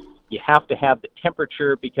Roundup. You have to have the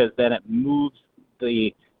temperature because then it moves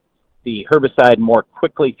the herbicide more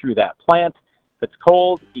quickly through that plant. If it's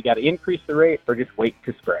cold, you got to increase the rate or just wait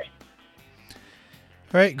to spray.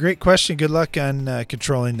 All right, great question. Good luck on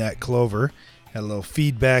controlling that clover. Had a little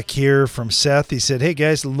feedback here from Seth. He said, hey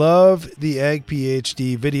guys, love the Ag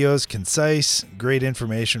PhD videos. Concise, great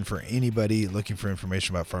information for anybody looking for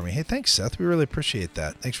information about farming. Hey, thanks, Seth. We really appreciate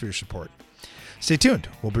that. Thanks for your support. Stay tuned.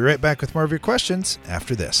 We'll be right back with more of your questions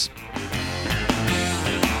after this.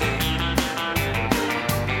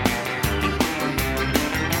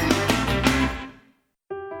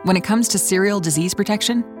 When it comes to cereal disease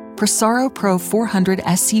protection, Prosaro Pro 400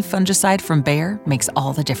 SC fungicide from Bayer makes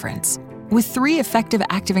all the difference. With 3 effective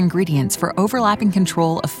active ingredients for overlapping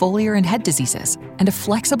control of foliar and head diseases and a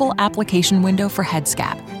flexible application window for head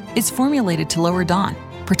scab, it's formulated to lower DON,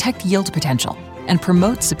 protect yield potential, and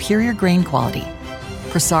promote superior grain quality.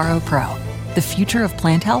 Prosaro Pro, the future of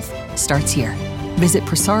plant health, starts here. Visit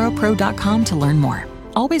prosaropro.com to learn more.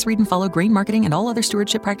 Always read and follow grain marketing and all other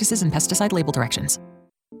stewardship practices and pesticide label directions.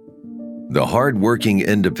 The hard-working,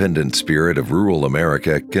 independent spirit of rural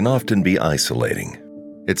America can often be isolating.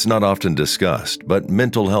 It's not often discussed, but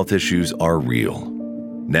mental health issues are real.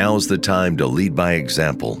 Now's the time to lead by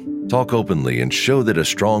example, talk openly, and show that a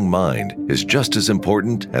strong mind is just as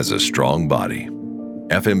important as a strong body.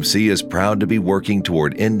 FMC is proud to be working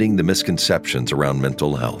toward ending the misconceptions around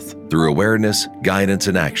mental health through awareness, guidance,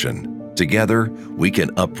 and action. Together, we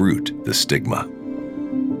can uproot the stigma.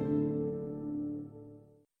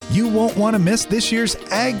 You won't want to miss this year's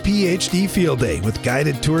Ag PhD Field Day with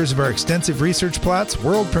guided tours of our extensive research plots,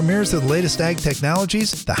 world premieres of the latest ag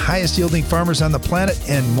technologies, the highest yielding farmers on the planet,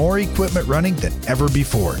 and more equipment running than ever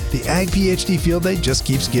before. The Ag PhD Field Day just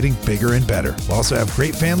keeps getting bigger and better. We'll also have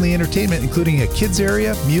great family entertainment, including a kids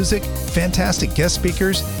area, music, fantastic guest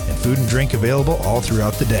speakers, and food and drink available all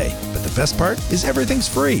throughout the day. But the best part is everything's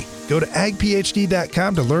free. Go to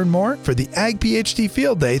agphd.com to learn more for the Ag PhD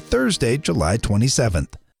Field Day, Thursday, July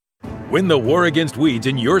 27th. Win the war against weeds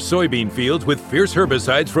in your soybean fields with Fierce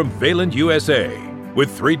herbicides from Valent USA.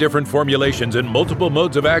 With 3 different formulations and multiple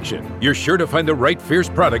modes of action, you're sure to find the right Fierce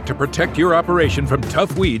product to protect your operation from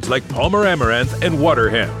tough weeds like Palmer amaranth and water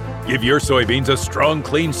hemp. Give your soybeans a strong,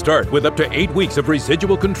 clean start with up to 8 weeks of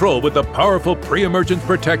residual control with the powerful pre-emergence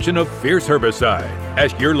protection of Fierce herbicide.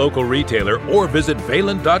 Ask your local retailer or visit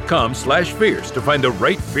valent.com/fierce to find the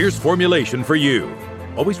right Fierce formulation for you.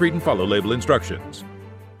 Always read and follow label instructions.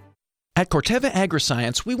 At Corteva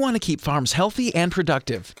Agriscience, we want to keep farms healthy and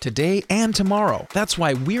productive today and tomorrow. That's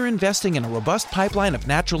why we're investing in a robust pipeline of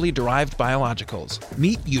naturally derived biologicals.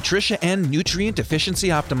 Meet Nutritia N Nutrient Efficiency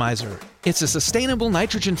Optimizer. It's a sustainable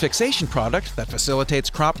nitrogen fixation product that facilitates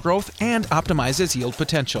crop growth and optimizes yield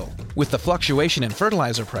potential. With the fluctuation in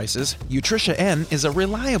fertilizer prices, Nutritia N is a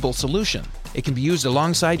reliable solution. It can be used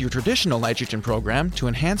alongside your traditional nitrogen program to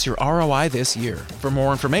enhance your ROI this year. For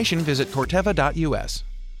more information, visit corteva.us.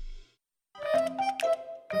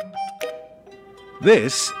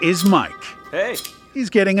 This is Mike. Hey.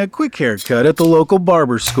 He's getting a quick haircut at the local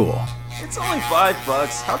barber school. It's only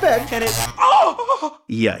 $5. How bad can it... Oh!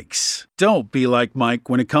 Yikes. Don't be like Mike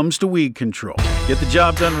when it comes to weed control. Get the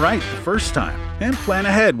job done right the first time and plan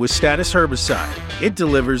ahead with Status Herbicide. It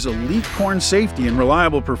delivers elite corn safety and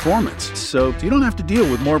reliable performance, so you don't have to deal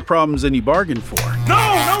with more problems than you bargained for.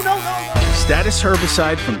 No! Status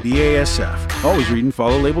Herbicide from BASF. Always read and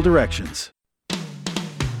follow label directions.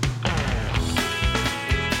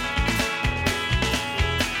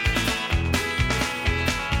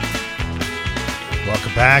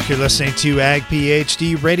 Welcome back. You're listening to Ag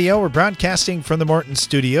PhD Radio. We're broadcasting from the Morton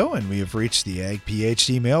studio, and we have reached the Ag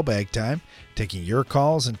PhD mailbag time, taking your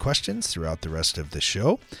calls and questions throughout the rest of the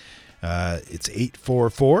show. It's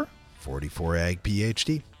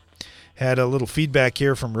 844-44-AG-PhD. Had a little feedback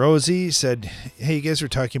here from Rosie. Said, hey, you guys were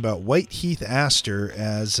talking about white heath aster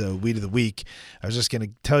as a weed of the week. I was just going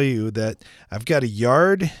to tell you that I've got a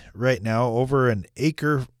yard right now, over an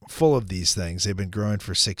acre full of these things. They've been growing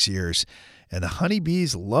for 6 years. And the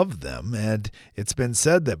honeybees love them, and it's been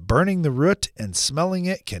said that burning the root and smelling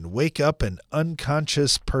it can wake up an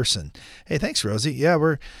unconscious person. Hey, thanks, Rosie. Yeah,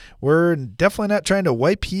 we're definitely not trying to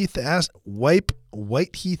wipe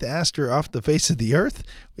white heath aster off the face of the earth.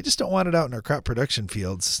 We just don't want it out in our crop production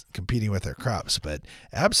fields competing with our crops. But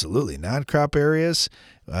absolutely, non-crop areas,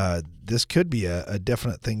 this could be a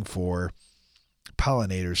definite thing for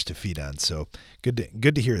pollinators to feed on. So good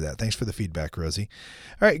to hear that. Thanks for the feedback, Rosie.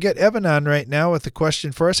 All right, got Evan on right now with a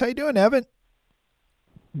question for us. How you doing, Evan?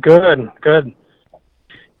 Good.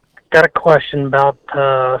 Got a question about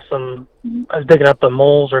I was digging up the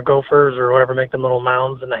moles or gophers or whatever make them little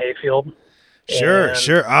mounds in the hayfield. Sure.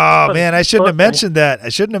 Oh, man, I shouldn't have mentioned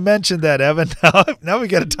that, Evan. Now we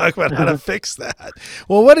got to talk about how to fix that.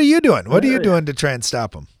 Well, what are you doing? What are you doing to try and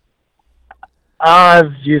stop them?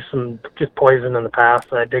 I've used some just poison in the past,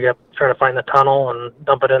 and I dig up, try to find the tunnel and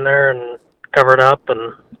dump it in there and cover it up, and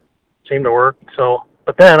it seemed to work. So,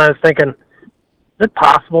 but then I was thinking, is it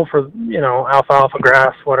possible for, alfalfa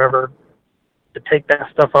grass, whatever, to take that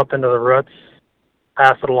stuff up into the roots,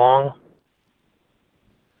 pass it along,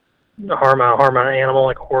 harm an animal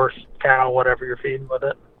like a horse, cow, whatever you're feeding with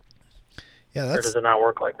it? Yeah, or does it not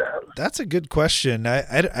work like that? That's a good question.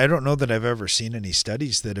 I don't know that I've ever seen any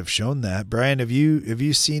studies that have shown that. Brian, have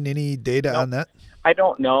you seen any data on that? I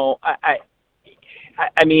don't know.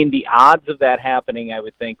 I mean, the odds of that happening, I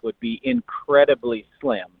would think, would be incredibly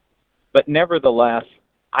slim. But nevertheless,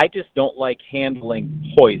 I just don't like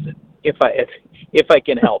handling poison if I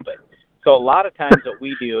can help it. So a lot of times what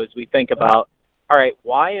we do is we think about, all right,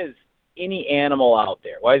 why is any animal out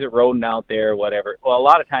there? Why is a rodent out there, whatever? Well, a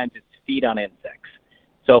lot of times it's feed on insects.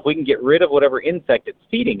 So if we can get rid of whatever insect it's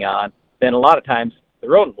feeding on, then a lot of times the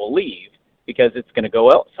rodent will leave because it's going to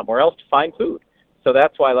go somewhere else to find food. So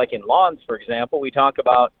that's why, like in lawns, for example, we talk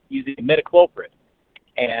about using imidacloprid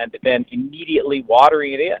and then immediately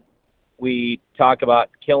watering it in. We talk about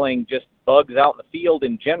killing just bugs out in the field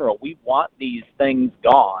in general. We want these things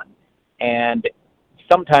gone, and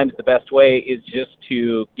sometimes the best way is just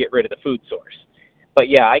to get rid of the food source. But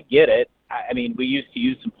yeah, I get it. I mean, we used to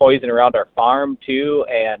use some poison around our farm too,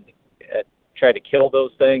 and try to kill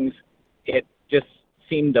those things. It just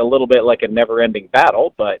seemed a little bit like a never-ending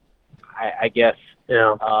battle, but I guess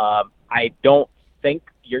I don't think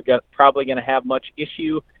you're probably going to have much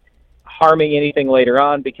issue harming anything later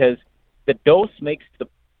on, because the dose makes the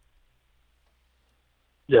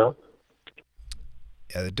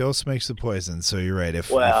the dose makes the poison. So you're right. If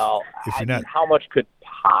you're not, how much could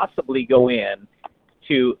possibly go in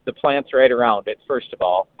to the plants right around it, first of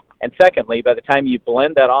all, and secondly, by the time you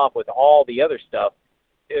blend that off with all the other stuff,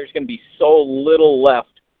 there's going to be so little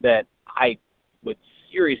left that I would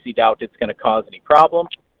seriously doubt it's going to cause any problem.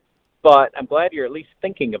 But I'm glad you're at least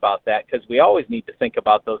thinking about that, because we always need to think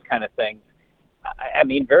about those kind of things. I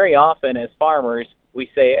mean, very often as farmers, we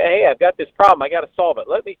say, hey, I've got this problem, I got to solve it.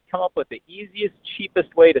 Let me come up with the easiest,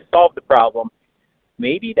 cheapest way to solve the problem.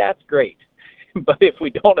 Maybe that's great. But if we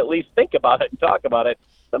don't at least think about it and talk about it,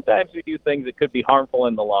 sometimes we do things that could be harmful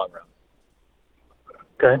in the long run.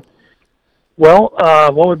 Okay. Well,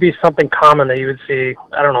 what would be something common that you would see?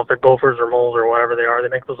 I don't know if they're gophers or moles or whatever they are. They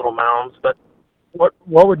make those little mounds. But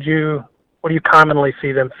what do you commonly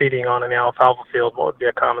see them feeding on in the alfalfa field? What would be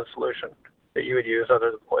a common solution that you would use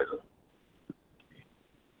other than poison?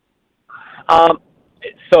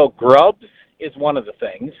 So grubs is one of the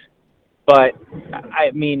things. But,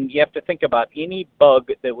 I mean, you have to think about any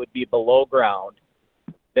bug that would be below ground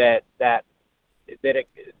that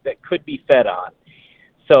could be fed on.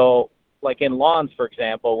 So, like in lawns, for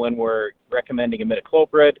example, when we're recommending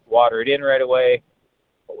imidacloprid, water it in right away,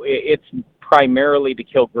 it's primarily to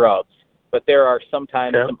kill grubs. But there are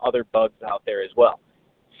sometimes some other bugs out there as well.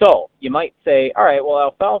 So, you might say, all right, well,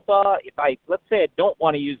 alfalfa, let's say I don't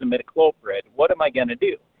want to use imidacloprid, what am I going to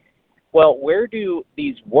do? Well, where do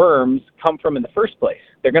these worms come from in the first place?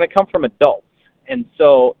 They're going to come from adults. And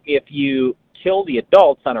so if you kill the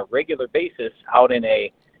adults on a regular basis out in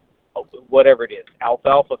a, whatever it is,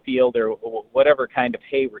 alfalfa field or whatever kind of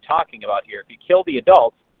hay we're talking about here, if you kill the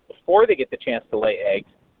adults before they get the chance to lay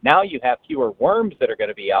eggs, now you have fewer worms that are going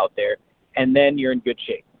to be out there, and then you're in good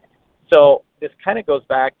shape. So this kind of goes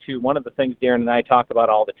back to one of the things Darren and I talk about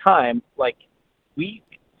all the time. Like we've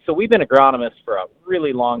been agronomists for a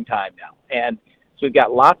really long time now, and so we've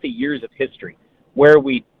got lots of years of history where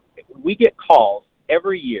we get calls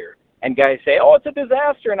every year, and guys say, oh, it's a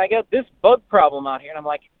disaster, and I got this bug problem out here. And I'm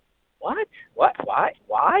like, what?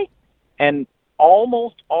 Why? And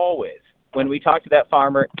almost always, when we talk to that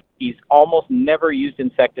farmer, he's almost never used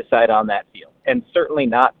insecticide on that field, and certainly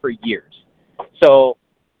not for years. So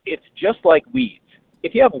it's just like weeds.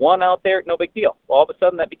 If you have one out there, no big deal. Well, all of a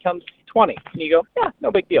sudden that becomes 20, and you go, yeah,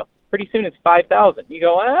 no big deal. Pretty soon it's 5,000. You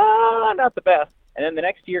go, not the best. And then the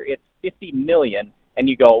next year it's 50 million, and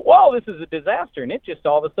you go, wow, this is a disaster, and it just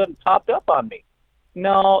all of a sudden popped up on me.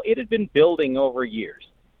 No, it had been building over years.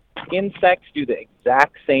 Insects do the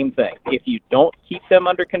exact same thing. If you don't keep them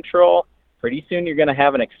under control, pretty soon you're going to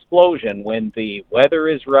have an explosion when the weather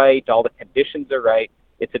is right, all the conditions are right.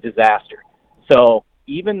 It's a disaster. So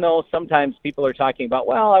even though sometimes people are talking about,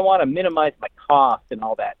 well, I want to minimize my cost and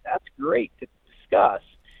all that, that's great to discuss,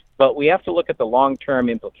 but we have to look at the long-term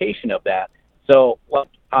implication of that. So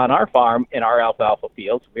on our farm, in our alfalfa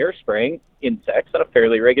fields, we're spraying insects on a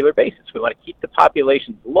fairly regular basis. We want to keep the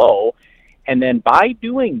populations low, and then by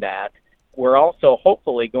doing that, we're also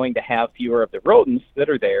hopefully going to have fewer of the rodents that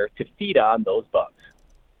are there to feed on those bugs.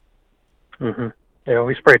 Mm-hmm. Yeah,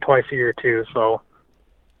 we spray twice a year too, so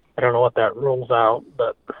I don't know what that rules out,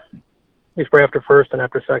 but we spray after first and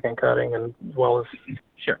after second cutting, and as well as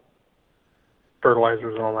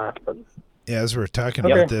fertilizers and all that. But yeah, as we're talking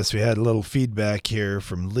about this, we had a little feedback here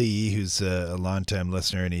from Lee, who's a longtime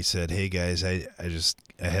listener, and he said, hey guys, I just,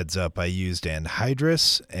 a heads up, I used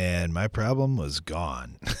anhydrous and my problem was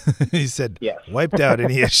gone. He said, wiped out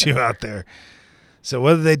any issue out there. So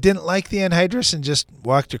whether they didn't like the anhydrous and just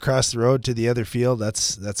walked across the road to the other field,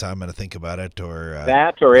 that's how I'm going to think about it. Or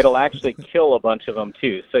that, or it'll actually kill a bunch of them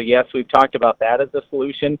too. So yes, we've talked about that as a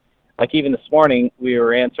solution. Like even this morning, we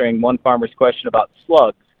were answering one farmer's question about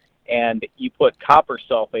slugs, and you put copper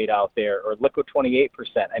sulfate out there or liquid 28%.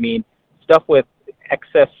 I mean, stuff with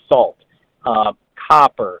excess salt,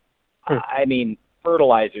 copper, I mean,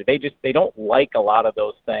 fertilizer. They don't like a lot of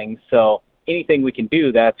those things. So anything we can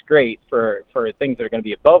do, that's great for things that are going to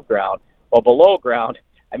be above ground. Well, below ground,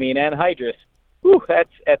 I mean, anhydrous,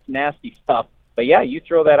 that's nasty stuff. But yeah, you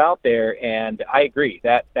throw that out there, and I agree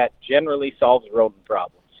that generally solves rodent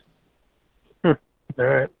problems. All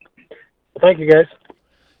right. Well, thank you, guys.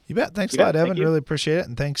 You bet. Thanks a lot, Evan. Really appreciate it.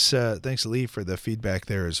 And thanks Lee, for the feedback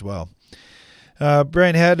there as well.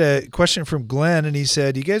 Brian had a question from Glenn, and he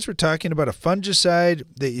said, you guys were talking about a fungicide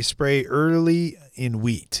that you spray early in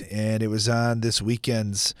wheat, and it was on this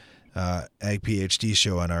weekend's Ag PhD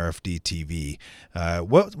show on RFD TV.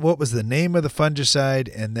 What was the name of the fungicide?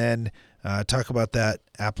 And then talk about that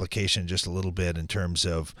application just a little bit in terms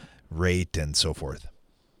of rate and so forth.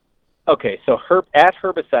 Okay, so at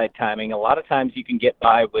herbicide timing, a lot of times you can get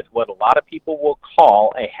by with what a lot of people will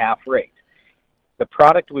call a half rate. The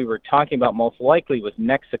product we were talking about most likely was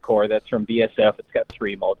Nexicor. That's from BSF. It's got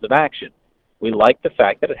 3 modes of action. We like the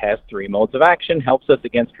fact that it has 3 modes of action, helps us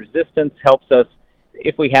against resistance, helps us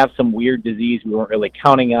if we have some weird disease we weren't really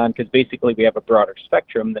counting on, because basically we have a broader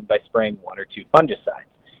spectrum than by spraying 1 or 2 fungicides.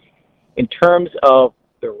 In terms of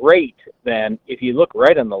the rate, then, if you look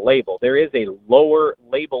right on the label, there is a lower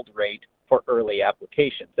labeled rate for early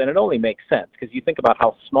applications. And it only makes sense because you think about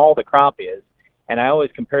how small the crop is, and I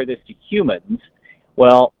always compare this to humans.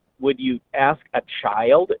 Well, would you ask a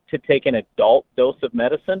child to take an adult dose of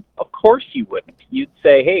medicine? Of course you wouldn't. You'd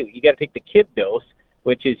say, hey, you got to take the kid dose,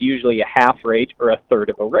 which is usually a half rate or a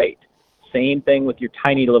third of a rate. Same thing with your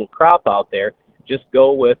tiny little crop out there. Just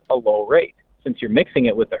go with a low rate. Since you're mixing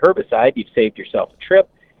it with the herbicide, you've saved yourself a trip.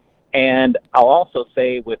 And I'll also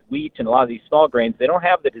say with wheat and a lot of these small grains, they don't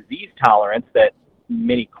have the disease tolerance that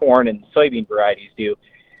many corn and soybean varieties do.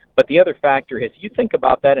 But the other factor is you think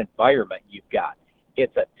about that environment you've got.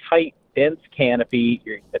 It's a tight, dense canopy.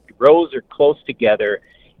 The rows are close together.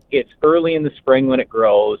 It's early in the spring when it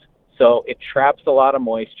grows, so it traps a lot of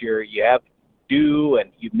moisture. You have dew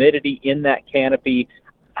and humidity in that canopy.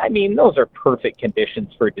 I mean, those are perfect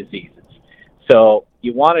conditions for diseases. So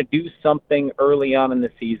you want to do something early on in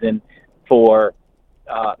the season for,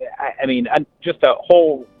 just a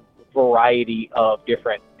whole variety of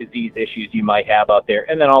different disease issues you might have out there,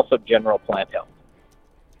 and then also general plant health.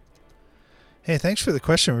 Hey, thanks for the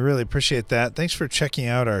question. We really appreciate that. Thanks for checking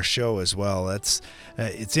out our show as well. It's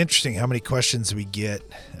interesting how many questions we get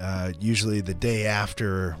usually the day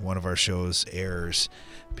after one of our shows airs.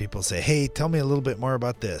 People say, hey, tell me a little bit more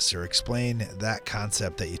about this, or explain that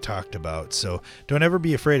concept that you talked about. So don't ever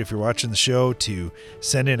be afraid if you're watching the show to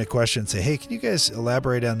send in a question and say, hey, can you guys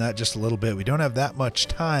elaborate on that just a little bit? We don't have that much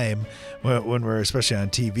time when we're especially on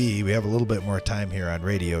TV. We have a little bit more time here on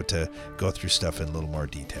radio to go through stuff in a little more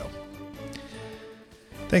detail.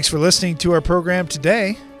 Thanks for listening to our program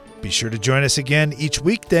today. Be sure to join us again each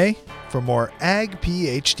weekday for more Ag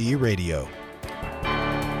PhD Radio.